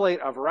breastplate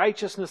of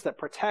righteousness that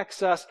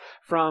protects us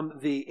from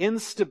the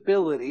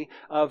instability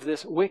of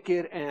this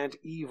wicked and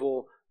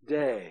evil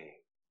day?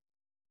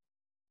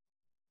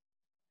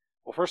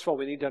 Well, first of all,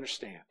 we need to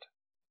understand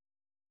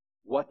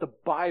what the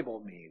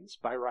Bible means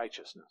by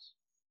righteousness.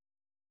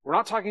 We're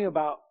not talking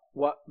about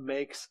what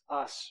makes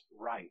us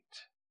right,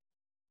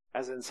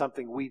 as in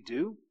something we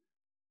do.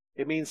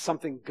 It means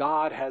something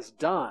God has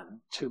done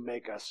to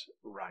make us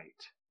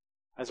right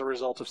as a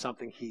result of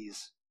something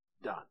He's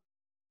done.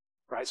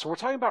 Right? So we're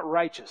talking about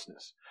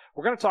righteousness.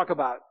 We're going to talk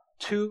about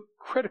two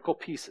critical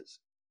pieces: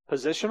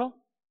 positional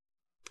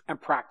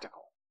and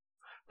practical.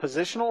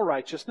 Positional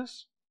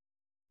righteousness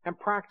and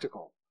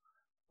practical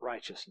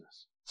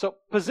righteousness. So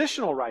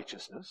positional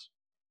righteousness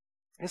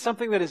is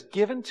something that is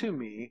given to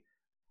me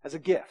as a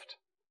gift.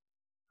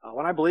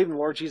 When I believe in the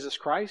Lord Jesus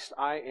Christ,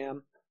 I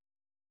am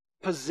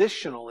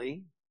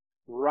positionally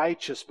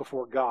righteous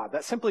before God.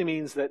 That simply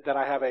means that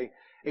I have a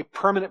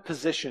permanent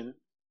position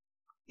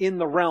in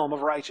the realm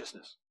of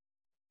righteousness.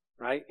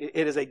 Right?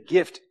 It is a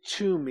gift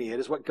to me. It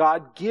is what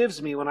God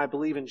gives me when I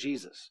believe in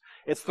Jesus.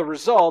 It's the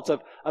result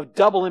of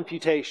double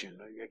imputation.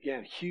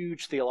 Again,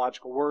 huge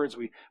theological words.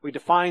 We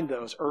defined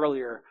those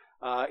earlier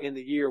in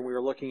the year when we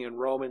were looking in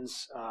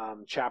Romans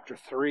chapter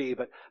 3.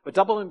 But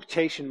double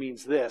imputation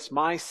means this.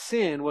 My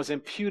sin was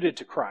imputed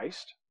to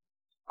Christ,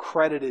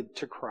 credited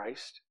to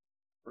Christ,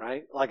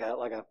 right? Like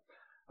a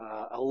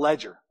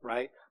ledger,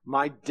 right?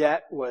 My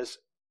debt was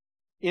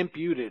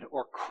imputed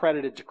or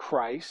credited to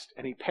Christ,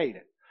 and He paid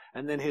it.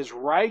 And then His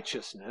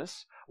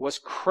righteousness was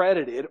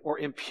credited or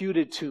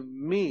imputed to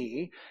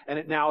me, and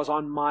it now is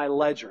on my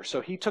ledger. So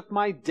He took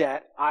my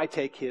debt, I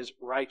take His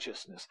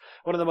righteousness.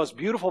 One of the most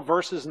beautiful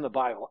verses in the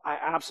Bible. I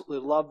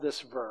absolutely love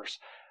this verse.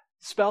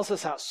 It spells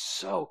this out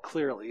so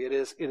clearly. It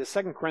is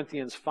 2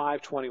 Corinthians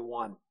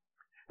 5:21.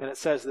 And it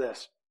says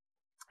this,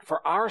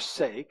 "For our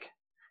sake,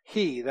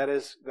 He," that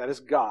is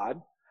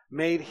God,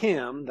 "made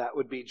Him," that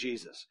would be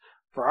Jesus.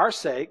 "For our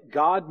sake,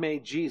 God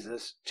made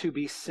Jesus to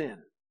be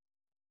sin,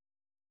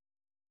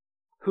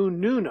 who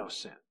knew no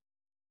sin."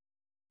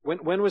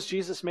 When was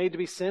Jesus made to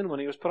be sin? When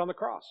He was put on the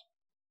cross.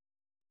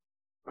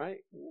 Right?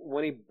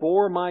 When He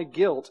bore my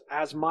guilt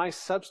as my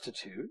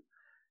substitute,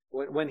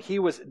 when He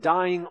was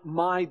dying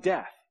my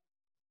death.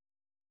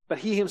 But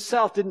He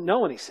Himself didn't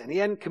know any sin. He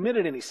hadn't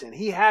committed any sin.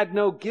 He had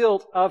no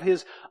guilt of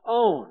His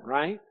own,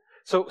 right?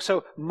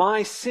 So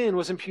my sin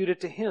was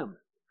imputed to Him.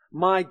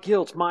 My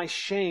guilt, my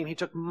shame, He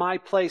took my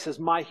place as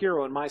my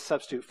hero and my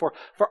substitute. For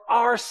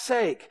our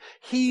sake,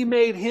 He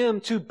made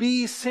Him to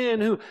be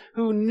sin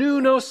who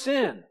knew no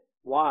sin.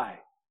 Why?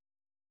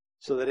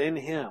 So that in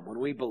Him, when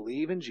we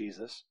believe in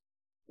Jesus,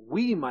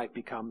 we might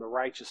become the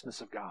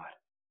righteousness of God.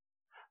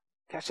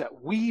 Catch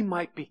that. We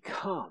might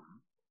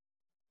become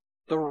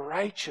the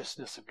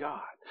righteousness of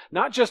God.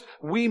 Not just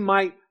we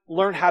might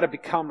learn how to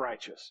become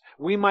righteous.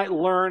 We might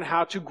learn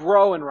how to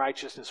grow in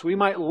righteousness. We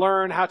might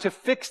learn how to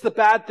fix the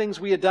bad things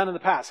we had done in the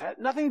past. It had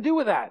nothing to do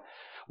with that.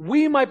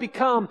 We might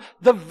become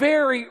the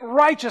very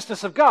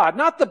righteousness of God.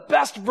 Not the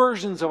best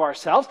versions of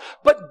ourselves,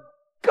 but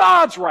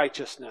God's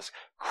righteousness.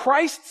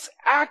 Christ's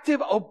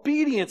active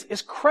obedience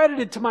is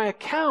credited to my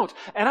account,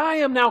 and I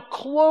am now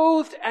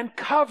clothed and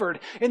covered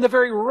in the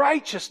very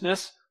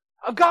righteousness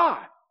of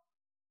God.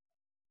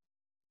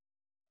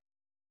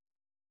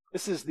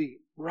 This is the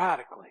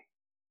radically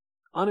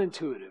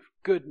unintuitive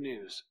good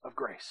news of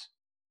grace.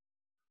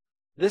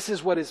 This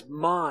is what is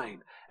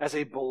mine as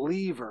a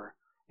believer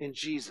in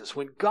Jesus.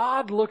 When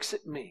God looks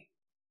at me,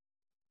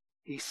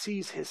 He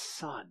sees His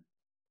Son,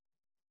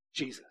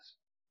 Jesus.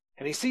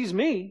 And He sees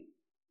me,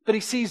 but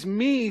He sees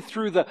me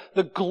through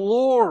the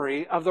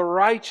glory of the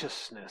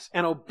righteousness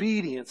and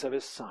obedience of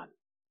His Son.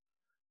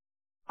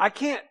 I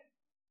can't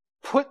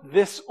put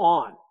this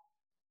on.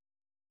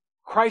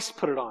 Christ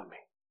put it on me.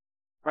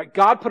 Right?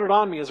 God put it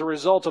on me as a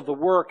result of the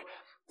work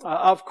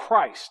of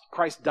Christ.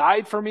 Christ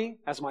died for me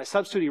as my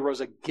substitute. He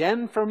rose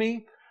again for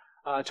me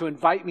to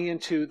invite me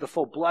into the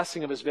full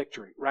blessing of His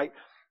victory. Right?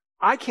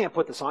 I can't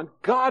put this on.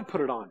 God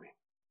put it on me.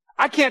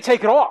 I can't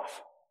take it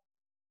off.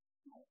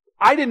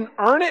 I didn't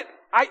earn it.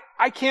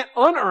 I can't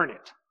unearn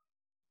it.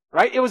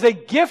 Right? It was a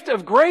gift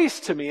of grace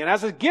to me. And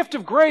as a gift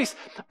of grace,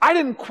 I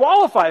didn't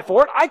qualify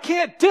for it. I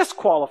can't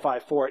disqualify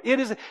for it.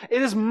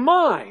 It is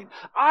mine.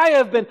 I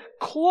have been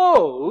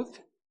clothed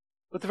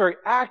with the very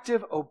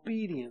active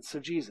obedience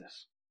of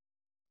Jesus.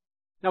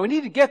 Now we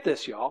need to get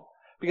this, y'all,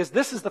 because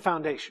this is the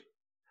foundation.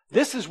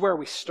 This is where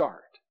we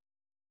start.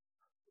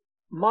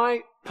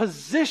 My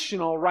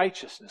positional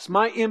righteousness,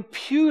 my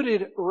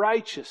imputed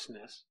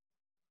righteousness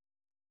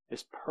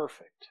is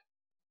perfect,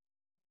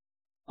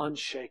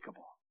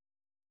 unshakable,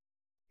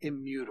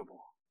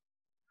 immutable.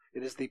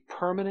 It is the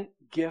permanent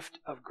gift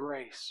of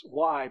grace.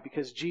 Why?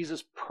 Because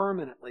Jesus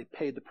permanently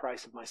paid the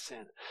price of my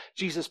sin.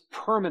 Jesus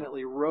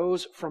permanently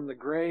rose from the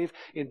grave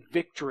in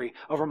victory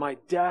over my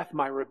death,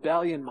 my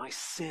rebellion, my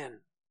sin.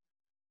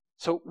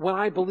 So when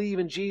I believe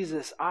in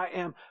Jesus, I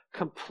am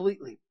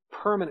completely,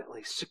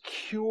 permanently,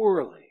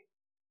 securely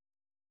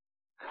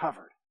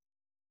covered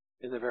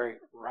in the very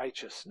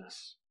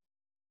righteousness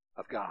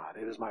of God.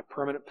 It is my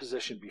permanent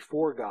position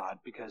before God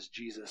because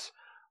Jesus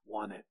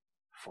won it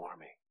for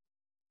me.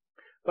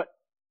 But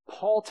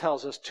Paul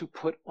tells us to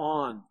put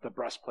on the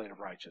breastplate of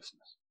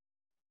righteousness.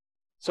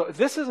 So if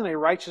this isn't a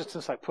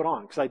righteousness I put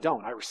on, because I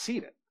don't, I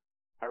receive it.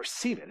 I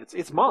receive it.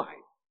 It's mine.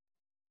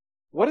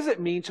 What does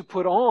it mean to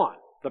put on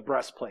the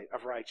breastplate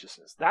of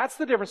righteousness? That's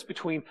the difference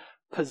between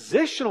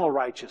positional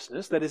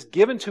righteousness that is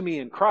given to me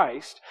in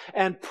Christ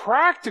and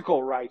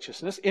practical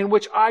righteousness in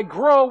which I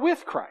grow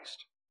with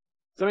Christ.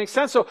 Does that make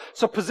sense? So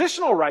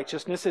positional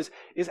righteousness is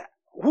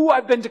who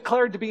I've been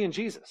declared to be in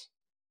Jesus.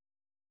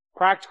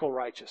 Practical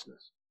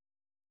righteousness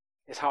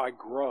is how I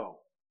grow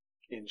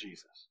in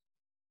Jesus.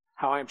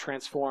 How I am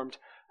transformed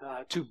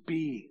to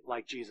be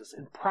like Jesus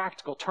in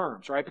practical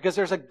terms, right? Because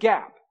there's a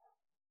gap.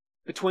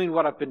 between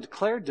what I've been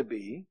declared to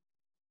be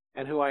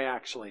and who I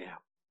actually am.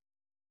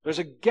 There's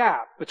a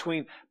gap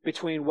between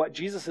what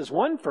Jesus has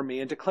won for me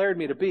and declared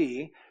me to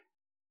be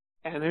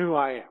and who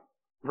I am,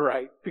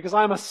 right? Because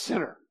I'm a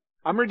sinner.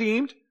 I'm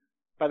redeemed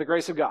by the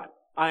grace of God.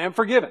 I am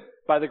forgiven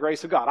by the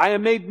grace of God. I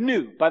am made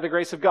new by the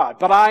grace of God.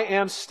 But I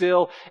am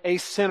still a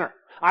sinner.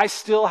 I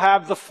still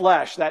have the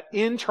flesh, that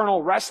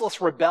internal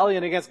restless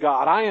rebellion against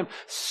God. I am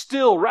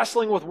still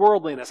wrestling with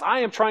worldliness. I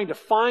am trying to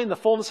find the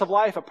fullness of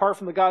life apart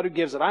from the God who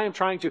gives it. I am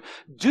trying to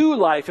do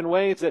life in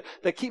ways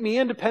that keep me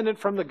independent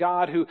from the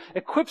God who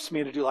equips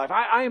me to do life.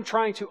 I am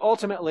trying to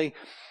ultimately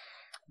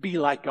be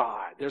like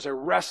God. There's a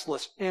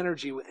restless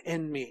energy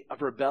within me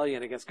of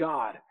rebellion against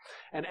God.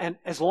 And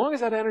as long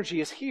as that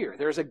energy is here,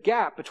 there's a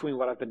gap between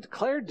what I've been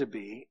declared to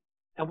be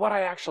and what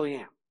I actually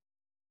am,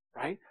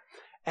 right?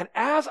 And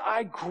as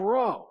I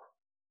grow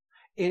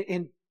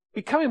in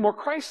becoming more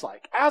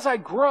Christ-like, as I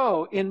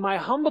grow in my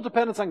humble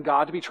dependence on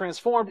God to be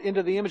transformed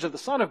into the image of the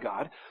Son of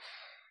God,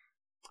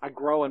 I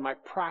grow in my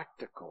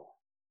practical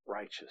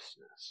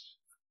righteousness.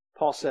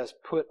 Paul says,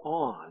 put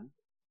on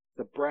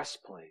the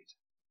breastplate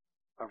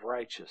of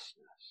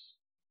righteousness.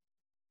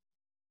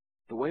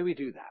 The way we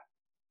do that,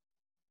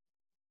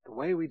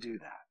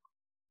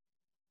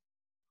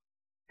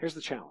 here's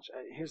the challenge.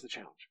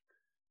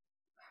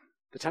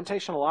 The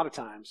temptation a lot of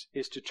times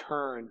is to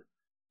turn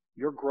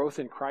your growth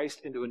in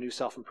Christ into a new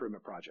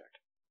self-improvement project.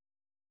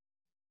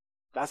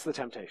 That's the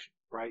temptation,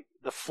 right?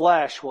 The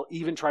flesh will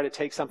even try to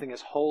take something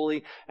as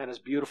holy and as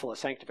beautiful as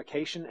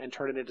sanctification and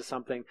turn it into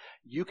something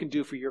you can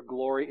do for your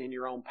glory in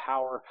your own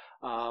power,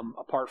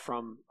 apart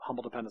from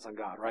humble dependence on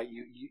God, right?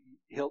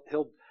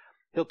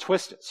 He'll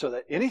twist it so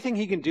that anything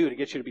he can do to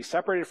get you to be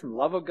separated from the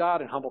love of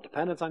God and humble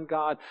dependence on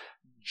God,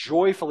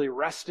 joyfully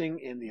resting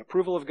in the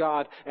approval of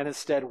God, and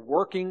instead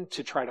working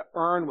to try to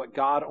earn what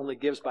God only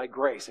gives by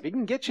grace. If he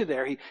can get you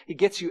there, he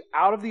gets you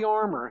out of the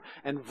armor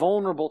and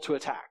vulnerable to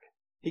attack.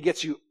 He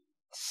gets you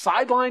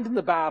sidelined in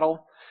the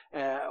battle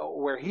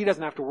where he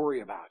doesn't have to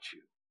worry about you,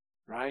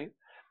 right?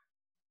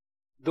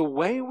 The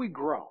way we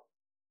grow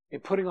in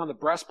putting on the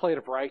breastplate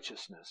of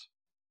righteousness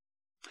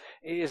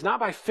is not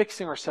by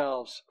fixing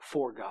ourselves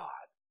for God.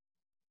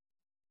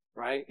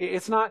 Right?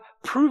 It's not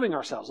proving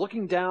ourselves,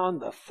 looking down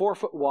the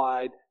 4-foot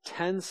wide,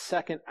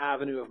 10-second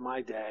avenue of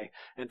my day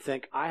and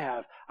think, I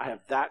have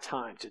that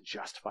time to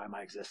justify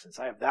my existence.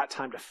 I have that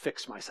time to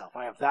fix myself.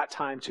 I have that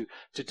time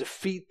to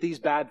defeat these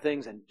bad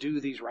things and do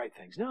these right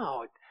things.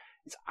 No,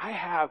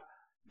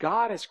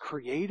 God has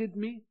created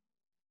me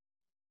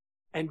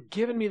and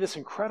given me this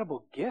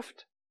incredible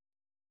gift,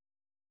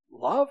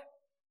 love,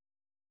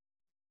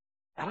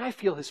 and I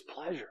feel his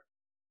pleasure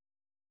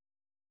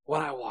when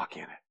I walk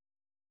in it.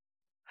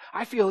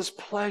 I feel his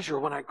pleasure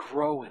when I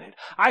grow in it.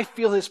 I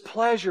feel his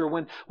pleasure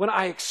when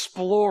I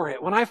explore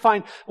it. When I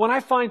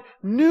find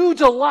new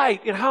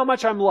delight in how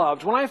much I'm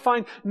loved. When I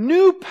find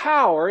new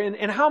power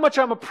in how much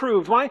I'm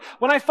approved.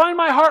 When I find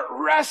my heart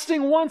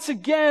resting once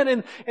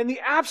again in the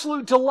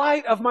absolute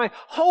delight of my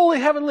holy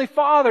heavenly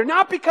Father.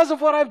 Not because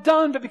of what I've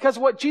done, but because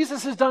of what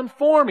Jesus has done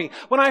for me.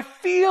 When I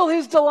feel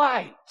his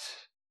delight,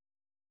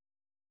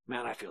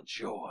 man, I feel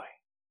joy.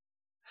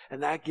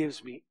 And that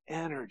gives me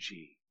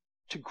energy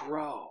to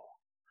grow.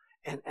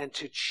 And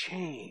to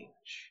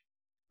change,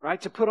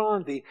 right? To put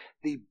on the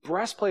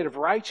breastplate of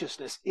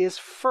righteousness is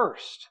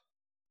first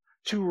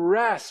to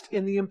rest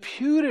in the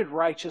imputed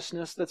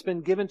righteousness that's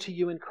been given to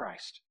you in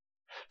Christ.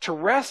 To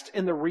rest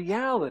in the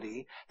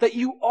reality that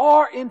you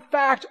are, in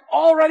fact,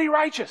 already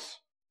righteous.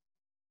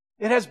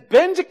 It has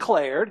been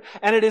declared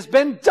and it has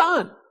been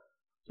done.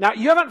 Now,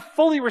 you haven't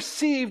fully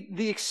received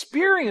the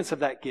experience of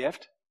that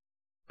gift,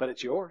 but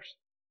it's yours.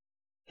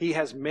 He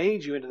has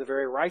made you into the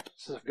very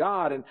righteousness of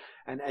God,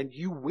 and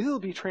you will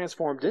be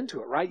transformed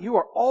into it, right? You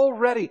are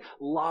already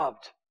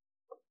loved.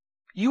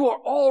 You are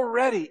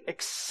already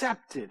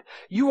accepted.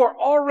 You are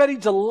already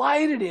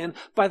delighted in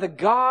by the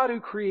God who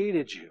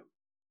created you.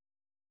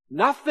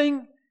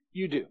 Nothing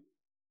you do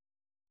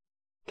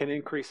can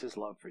increase his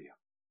love for you.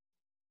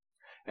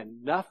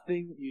 And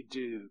nothing you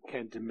do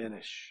can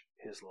diminish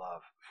his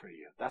love for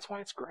you. That's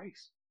why it's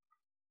grace.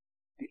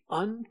 The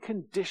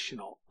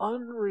unconditional,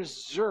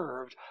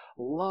 unreserved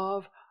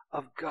love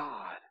of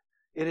God.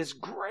 It is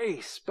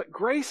grace, but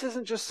grace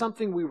isn't just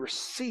something we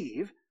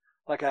receive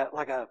like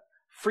a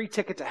free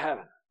ticket to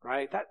heaven,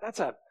 right?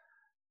 That's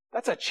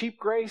a cheap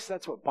grace.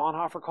 That's what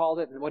Bonhoeffer called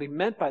it. And what he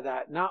meant by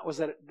that not was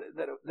that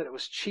it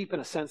was cheap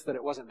in a sense that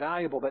it wasn't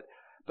valuable,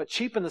 but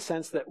cheap in the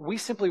sense that we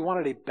simply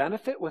wanted a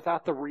benefit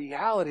without the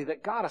reality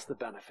that got us the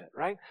benefit,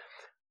 right?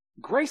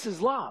 Grace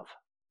is love.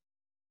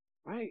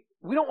 Right?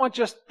 We don't want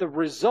just the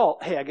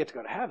result, hey, I get to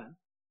go to heaven.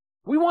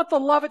 We want the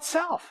love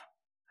itself.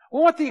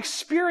 We want the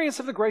experience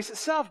of the grace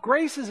itself.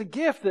 Grace is a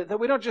gift that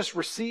we don't just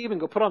receive and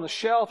go put on the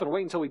shelf and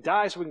wait until we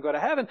die so we can go to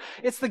heaven.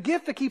 It's the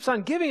gift that keeps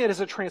on giving it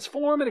as a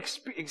transformative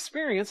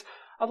experience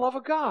of love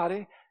of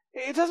God.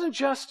 It doesn't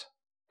just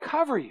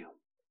cover you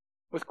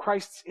with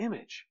Christ's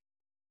image.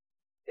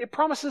 It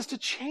promises to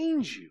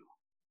change you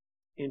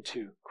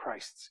into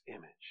Christ's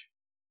image.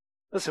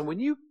 Listen, when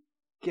you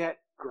get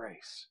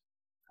grace,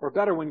 Or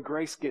better, when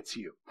grace gets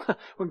you.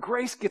 When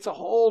grace gets a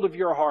hold of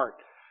your heart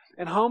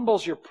and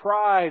humbles your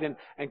pride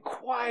and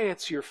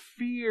quiets your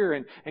fear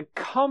and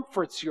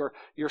comforts your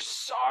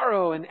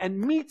sorrow and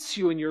meets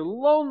you in your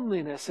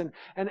loneliness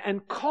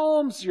and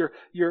calms your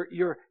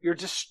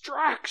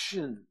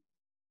distraction.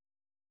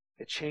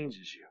 It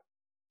changes you.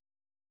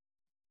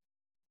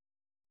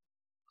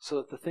 So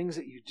that the things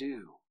that you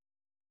do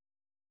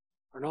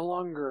are no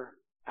longer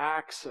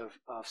acts of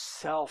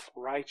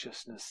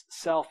self-righteousness,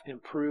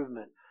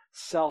 self-improvement,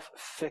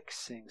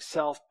 self-fixing,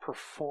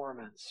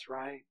 self-performance,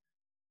 right?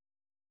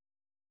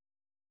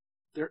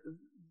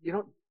 You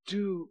don't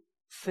do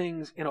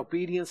things in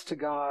obedience to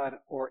God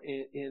or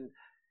in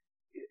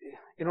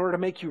order to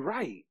make you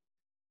right.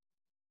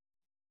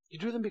 You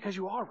do them because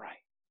you are right.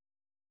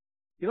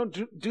 You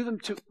don't do them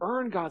to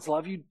earn God's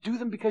love. You do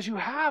them because you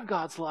have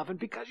God's love, and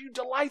because you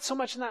delight so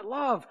much in that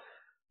love,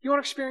 you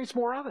want to experience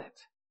more of it.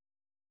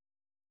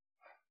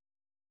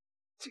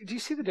 Do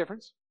you see the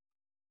difference?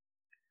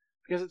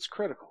 Because it's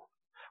critical.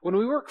 When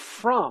we work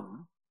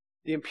from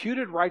the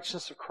imputed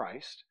righteousness of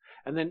Christ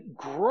and then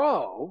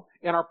grow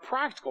in our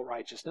practical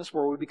righteousness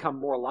where we become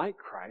more like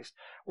Christ,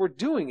 we're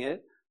doing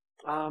it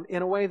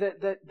in a way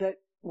that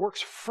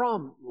works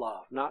from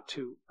love, not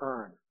to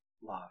earn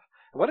love.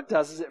 And what it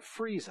does is it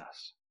frees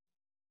us.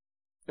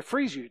 It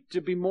frees you to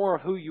be more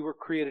of who you were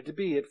created to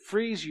be. It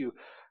frees you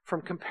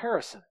from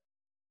comparison.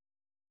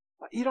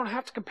 You don't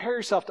have to compare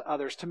yourself to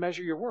others to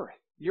measure your worth.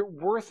 Your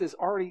worth is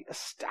already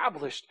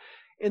established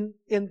in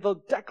the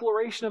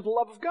declaration of the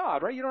love of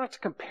God, right? You don't have to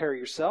compare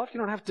yourself. You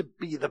don't have to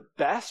be the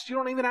best. You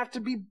don't even have to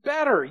be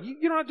better.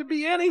 You don't have to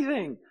be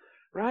anything,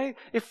 right?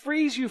 It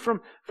frees you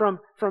from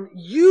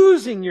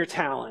using your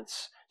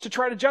talents to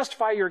try to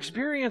justify your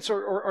experience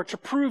or to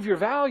prove your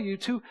value,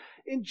 to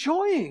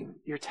enjoying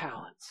your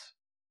talents.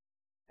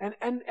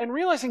 And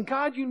realizing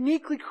God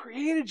uniquely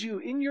created you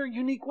in your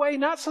unique way,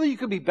 not so that you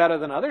could be better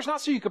than others,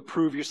 not so you could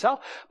prove yourself,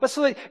 but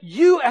so that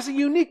you as a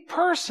unique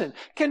person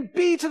can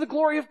be to the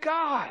glory of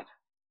God.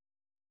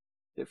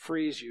 It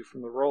frees you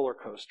from the roller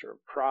coaster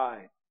of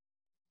pride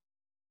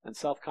and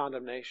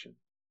self-condemnation,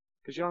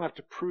 because you don't have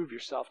to prove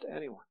yourself to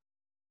anyone,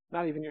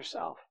 not even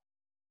yourself.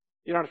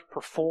 You don't have to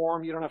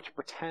perform. You don't have to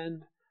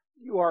pretend.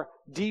 You are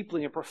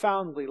deeply and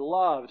profoundly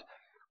loved,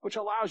 which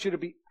allows you to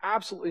be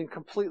absolutely and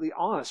completely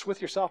honest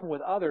with yourself and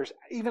with others,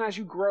 even as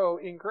you grow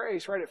in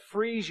grace, right? It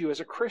frees you as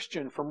a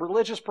Christian from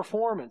religious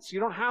performance. You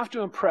don't have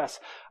to impress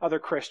other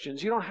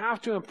Christians. You don't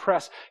have to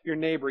impress your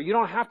neighbor. You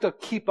don't have to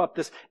keep up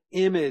this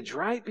image,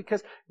 right?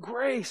 Because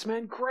grace,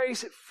 man,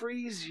 grace, it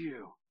frees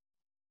you.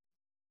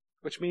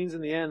 Which means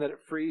in the end that it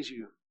frees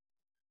you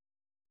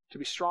to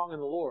be strong in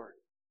the Lord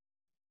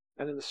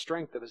and in the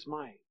strength of His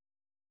might.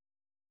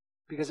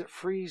 Because it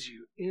frees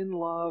you in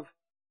love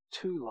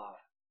to love.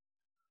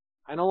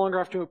 I no longer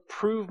have to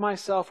prove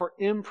myself or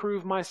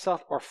improve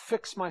myself or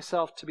fix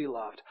myself to be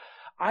loved.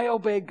 I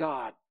obey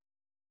God.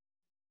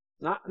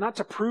 Not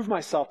to prove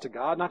myself to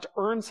God, not to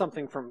earn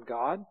something from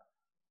God,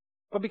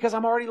 but because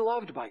I'm already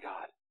loved by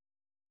God.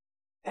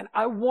 And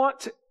I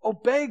want to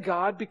obey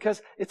God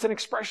because it's an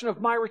expression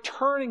of my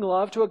returning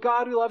love to a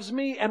God who loves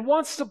me and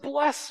wants to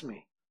bless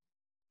me.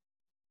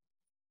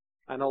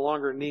 I no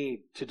longer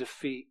need to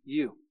defeat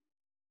you,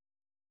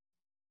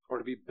 or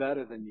to be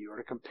better than you, or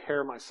to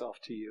compare myself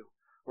to you,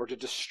 or to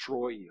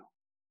destroy you,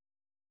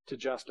 to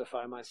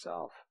justify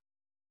myself.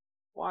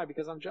 Why?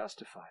 Because I'm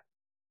justified.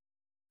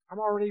 I'm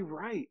already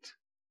right.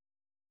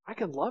 I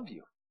can love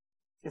you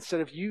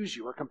instead of use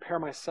you or compare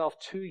myself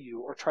to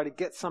you or try to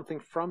get something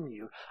from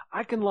you.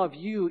 I can love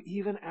you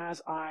even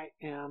as I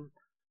am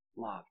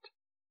loved.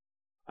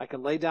 I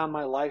can lay down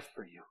my life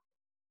for you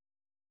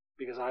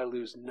because I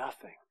lose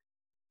nothing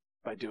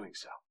by doing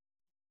so.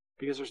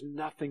 Because there's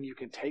nothing you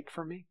can take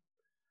from me.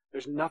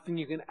 There's nothing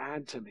you can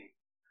add to me.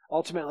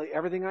 Ultimately,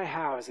 everything I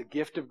have is a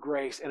gift of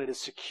grace, and it is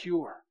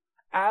secure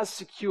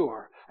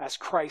as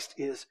Christ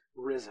is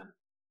risen.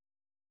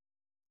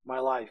 My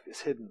life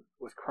is hidden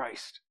with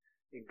Christ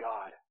in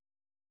God.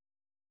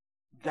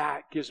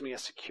 That gives me a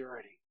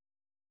security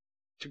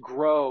to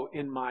grow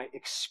in my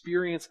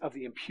experience of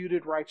the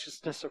imputed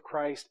righteousness of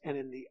Christ and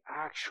in the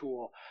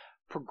actual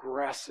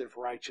progressive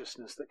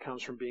righteousness that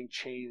comes from being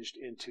changed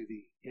into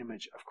the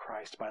image of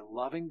Christ by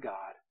loving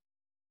God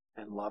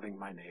and loving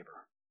my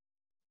neighbor,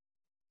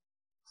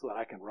 so that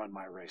I can run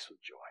my race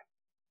with joy.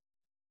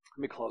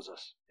 Let me close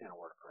us in a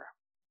word of prayer.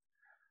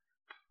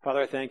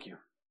 Father, I thank you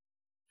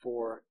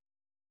for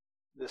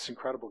this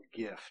incredible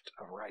gift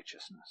of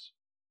righteousness.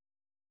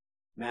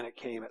 Man, it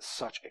came at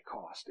such a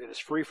cost. It is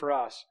free for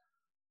us.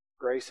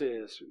 Grace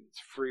is.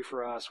 It's free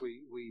for us.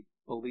 We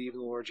believe in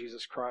the Lord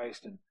Jesus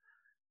Christ, and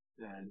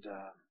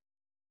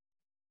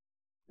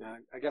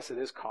I guess it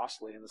is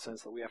costly in the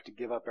sense that we have to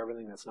give up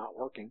everything that's not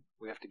working.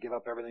 We have to give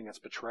up everything that's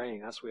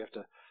betraying us. We have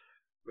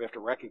to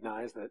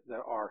recognize that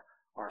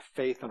our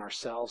faith in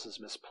ourselves is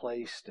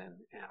misplaced, and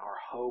our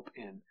hope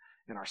in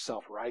our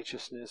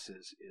self-righteousness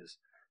is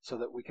so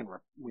that we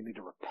need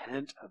to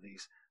repent of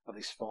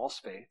these false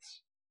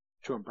faiths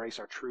to embrace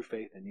our true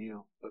faith in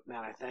you. But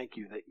man, I thank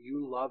you that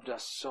you loved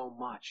us so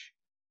much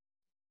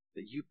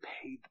that you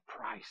paid the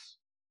price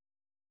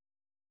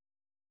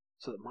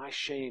so that my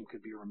shame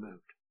could be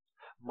removed,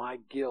 my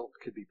guilt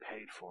could be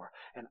paid for,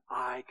 and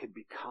I could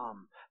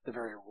become the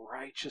very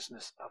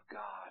righteousness of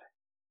God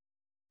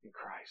in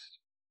Christ.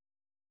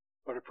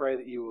 Lord, I pray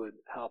that you would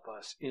help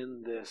us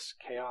in this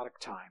chaotic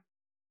time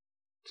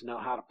to know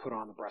how to put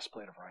on the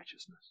breastplate of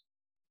righteousness,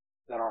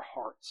 that our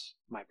hearts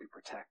might be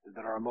protected,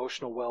 that our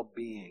emotional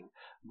well-being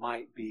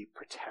might be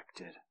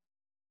protected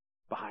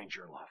behind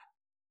your love.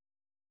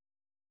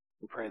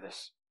 We pray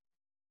this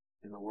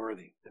in the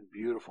worthy and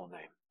beautiful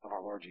name of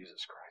our Lord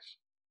Jesus Christ.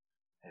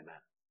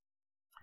 Amen.